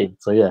 You see?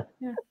 So yeah,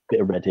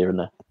 bit of red here and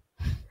there.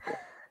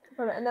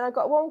 And then I've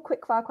got one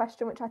quick fire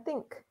question, which I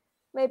think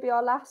maybe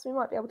our last, we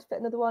might be able to fit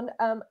another one.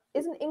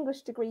 Is an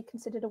English degree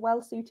considered a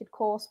well-suited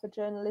course for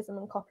journalism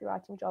and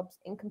copywriting jobs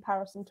in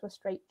comparison to a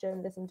straight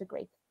journalism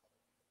degree?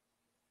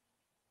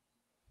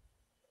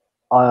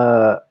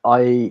 So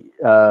again,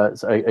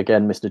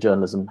 Mr.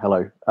 Journalism,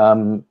 hello.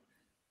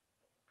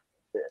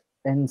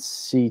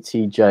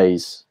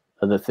 NCTJs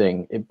are the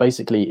thing.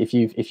 Basically, if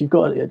you've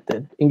got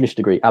an English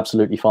degree,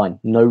 absolutely fine.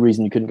 No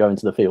reason you couldn't go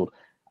into the field.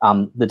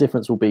 The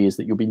difference will be is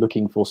that you'll be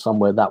looking for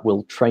somewhere that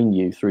will train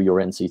you through your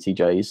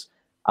NCTJs,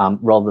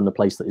 rather than a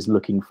place that is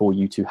looking for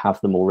you to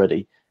have them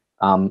already.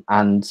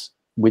 And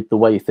with the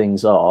way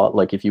things are,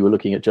 like if you were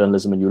looking at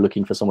journalism and you were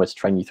looking for somewhere to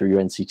train you through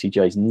your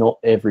NCTJs, not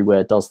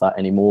everywhere does that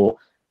anymore.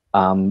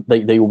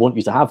 They will want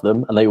you to have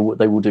them, and they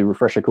will do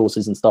refresher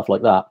courses and stuff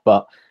like that.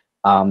 But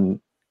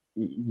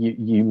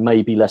you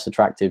may be less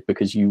attractive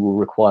because you will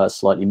require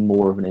slightly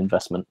more of an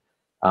investment.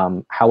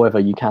 However,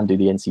 you can do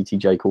the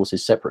NCTJ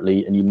courses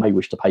separately, and you may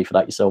wish to pay for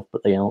that yourself,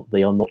 but they are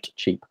not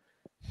cheap.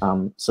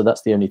 So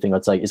that's the only thing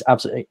I'd say is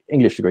absolutely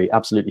English degree,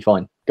 absolutely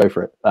fine, go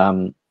for it.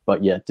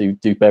 But yeah,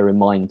 do bear in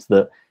mind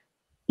that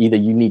either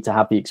you need to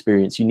have the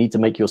experience, you need to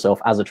make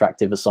yourself as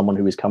attractive as someone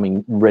who is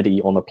coming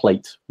ready on a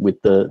plate with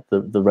the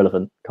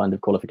relevant kind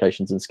of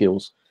qualifications and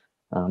skills.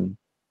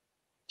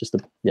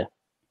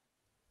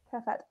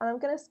 Perfect. And I'm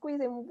going to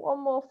squeeze in one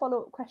more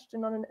follow-up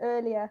question on an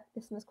earlier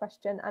listener's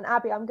question. And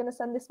Abby, I'm going to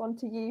send this one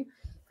to you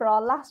for our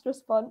last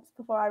response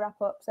before I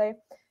wrap up. So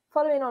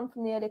following on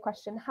from the earlier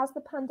question, has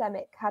the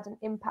pandemic had an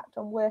impact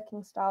on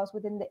working styles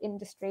within the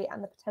industry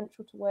and the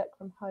potential to work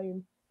from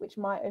home, which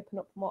might open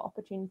up more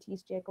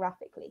opportunities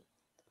geographically?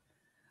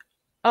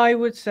 I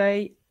would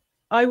say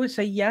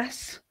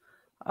yes.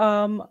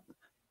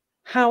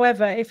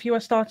 However, if you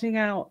are starting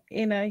out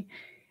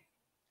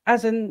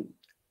as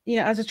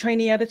a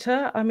trainee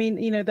editor, I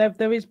mean,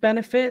 there is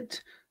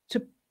benefit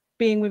to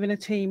being within a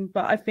team,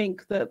 but I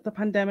think that the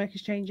pandemic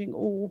is changing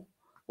all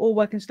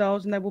working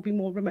styles, and there will be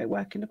more remote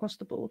working across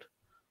the board.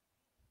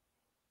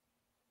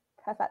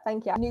 Perfect,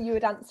 thank you. I knew you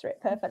would answer it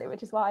perfectly,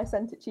 which is why I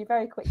sent it to you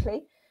very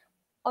quickly.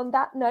 On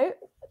that note,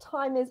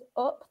 time is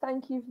up.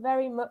 Thank you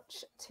very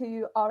much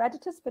to our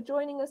editors for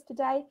joining us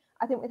today.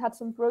 I think we've had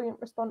some brilliant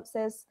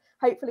responses.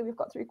 Hopefully we've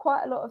got through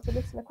quite a lot of the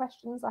listener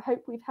questions. I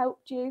hope we've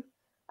helped you.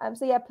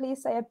 So yeah,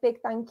 please say a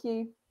big thank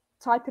you,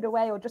 type it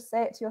away or just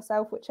say it to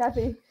yourself, whichever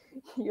you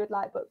would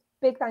like. But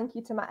big thank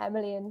you to Matt,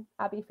 Emily and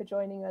Abby for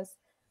joining us.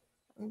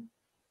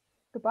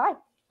 Goodbye.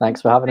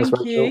 Thanks for having us,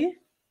 Thank Rachel. you.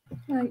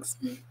 Thanks.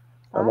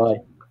 Bye-bye.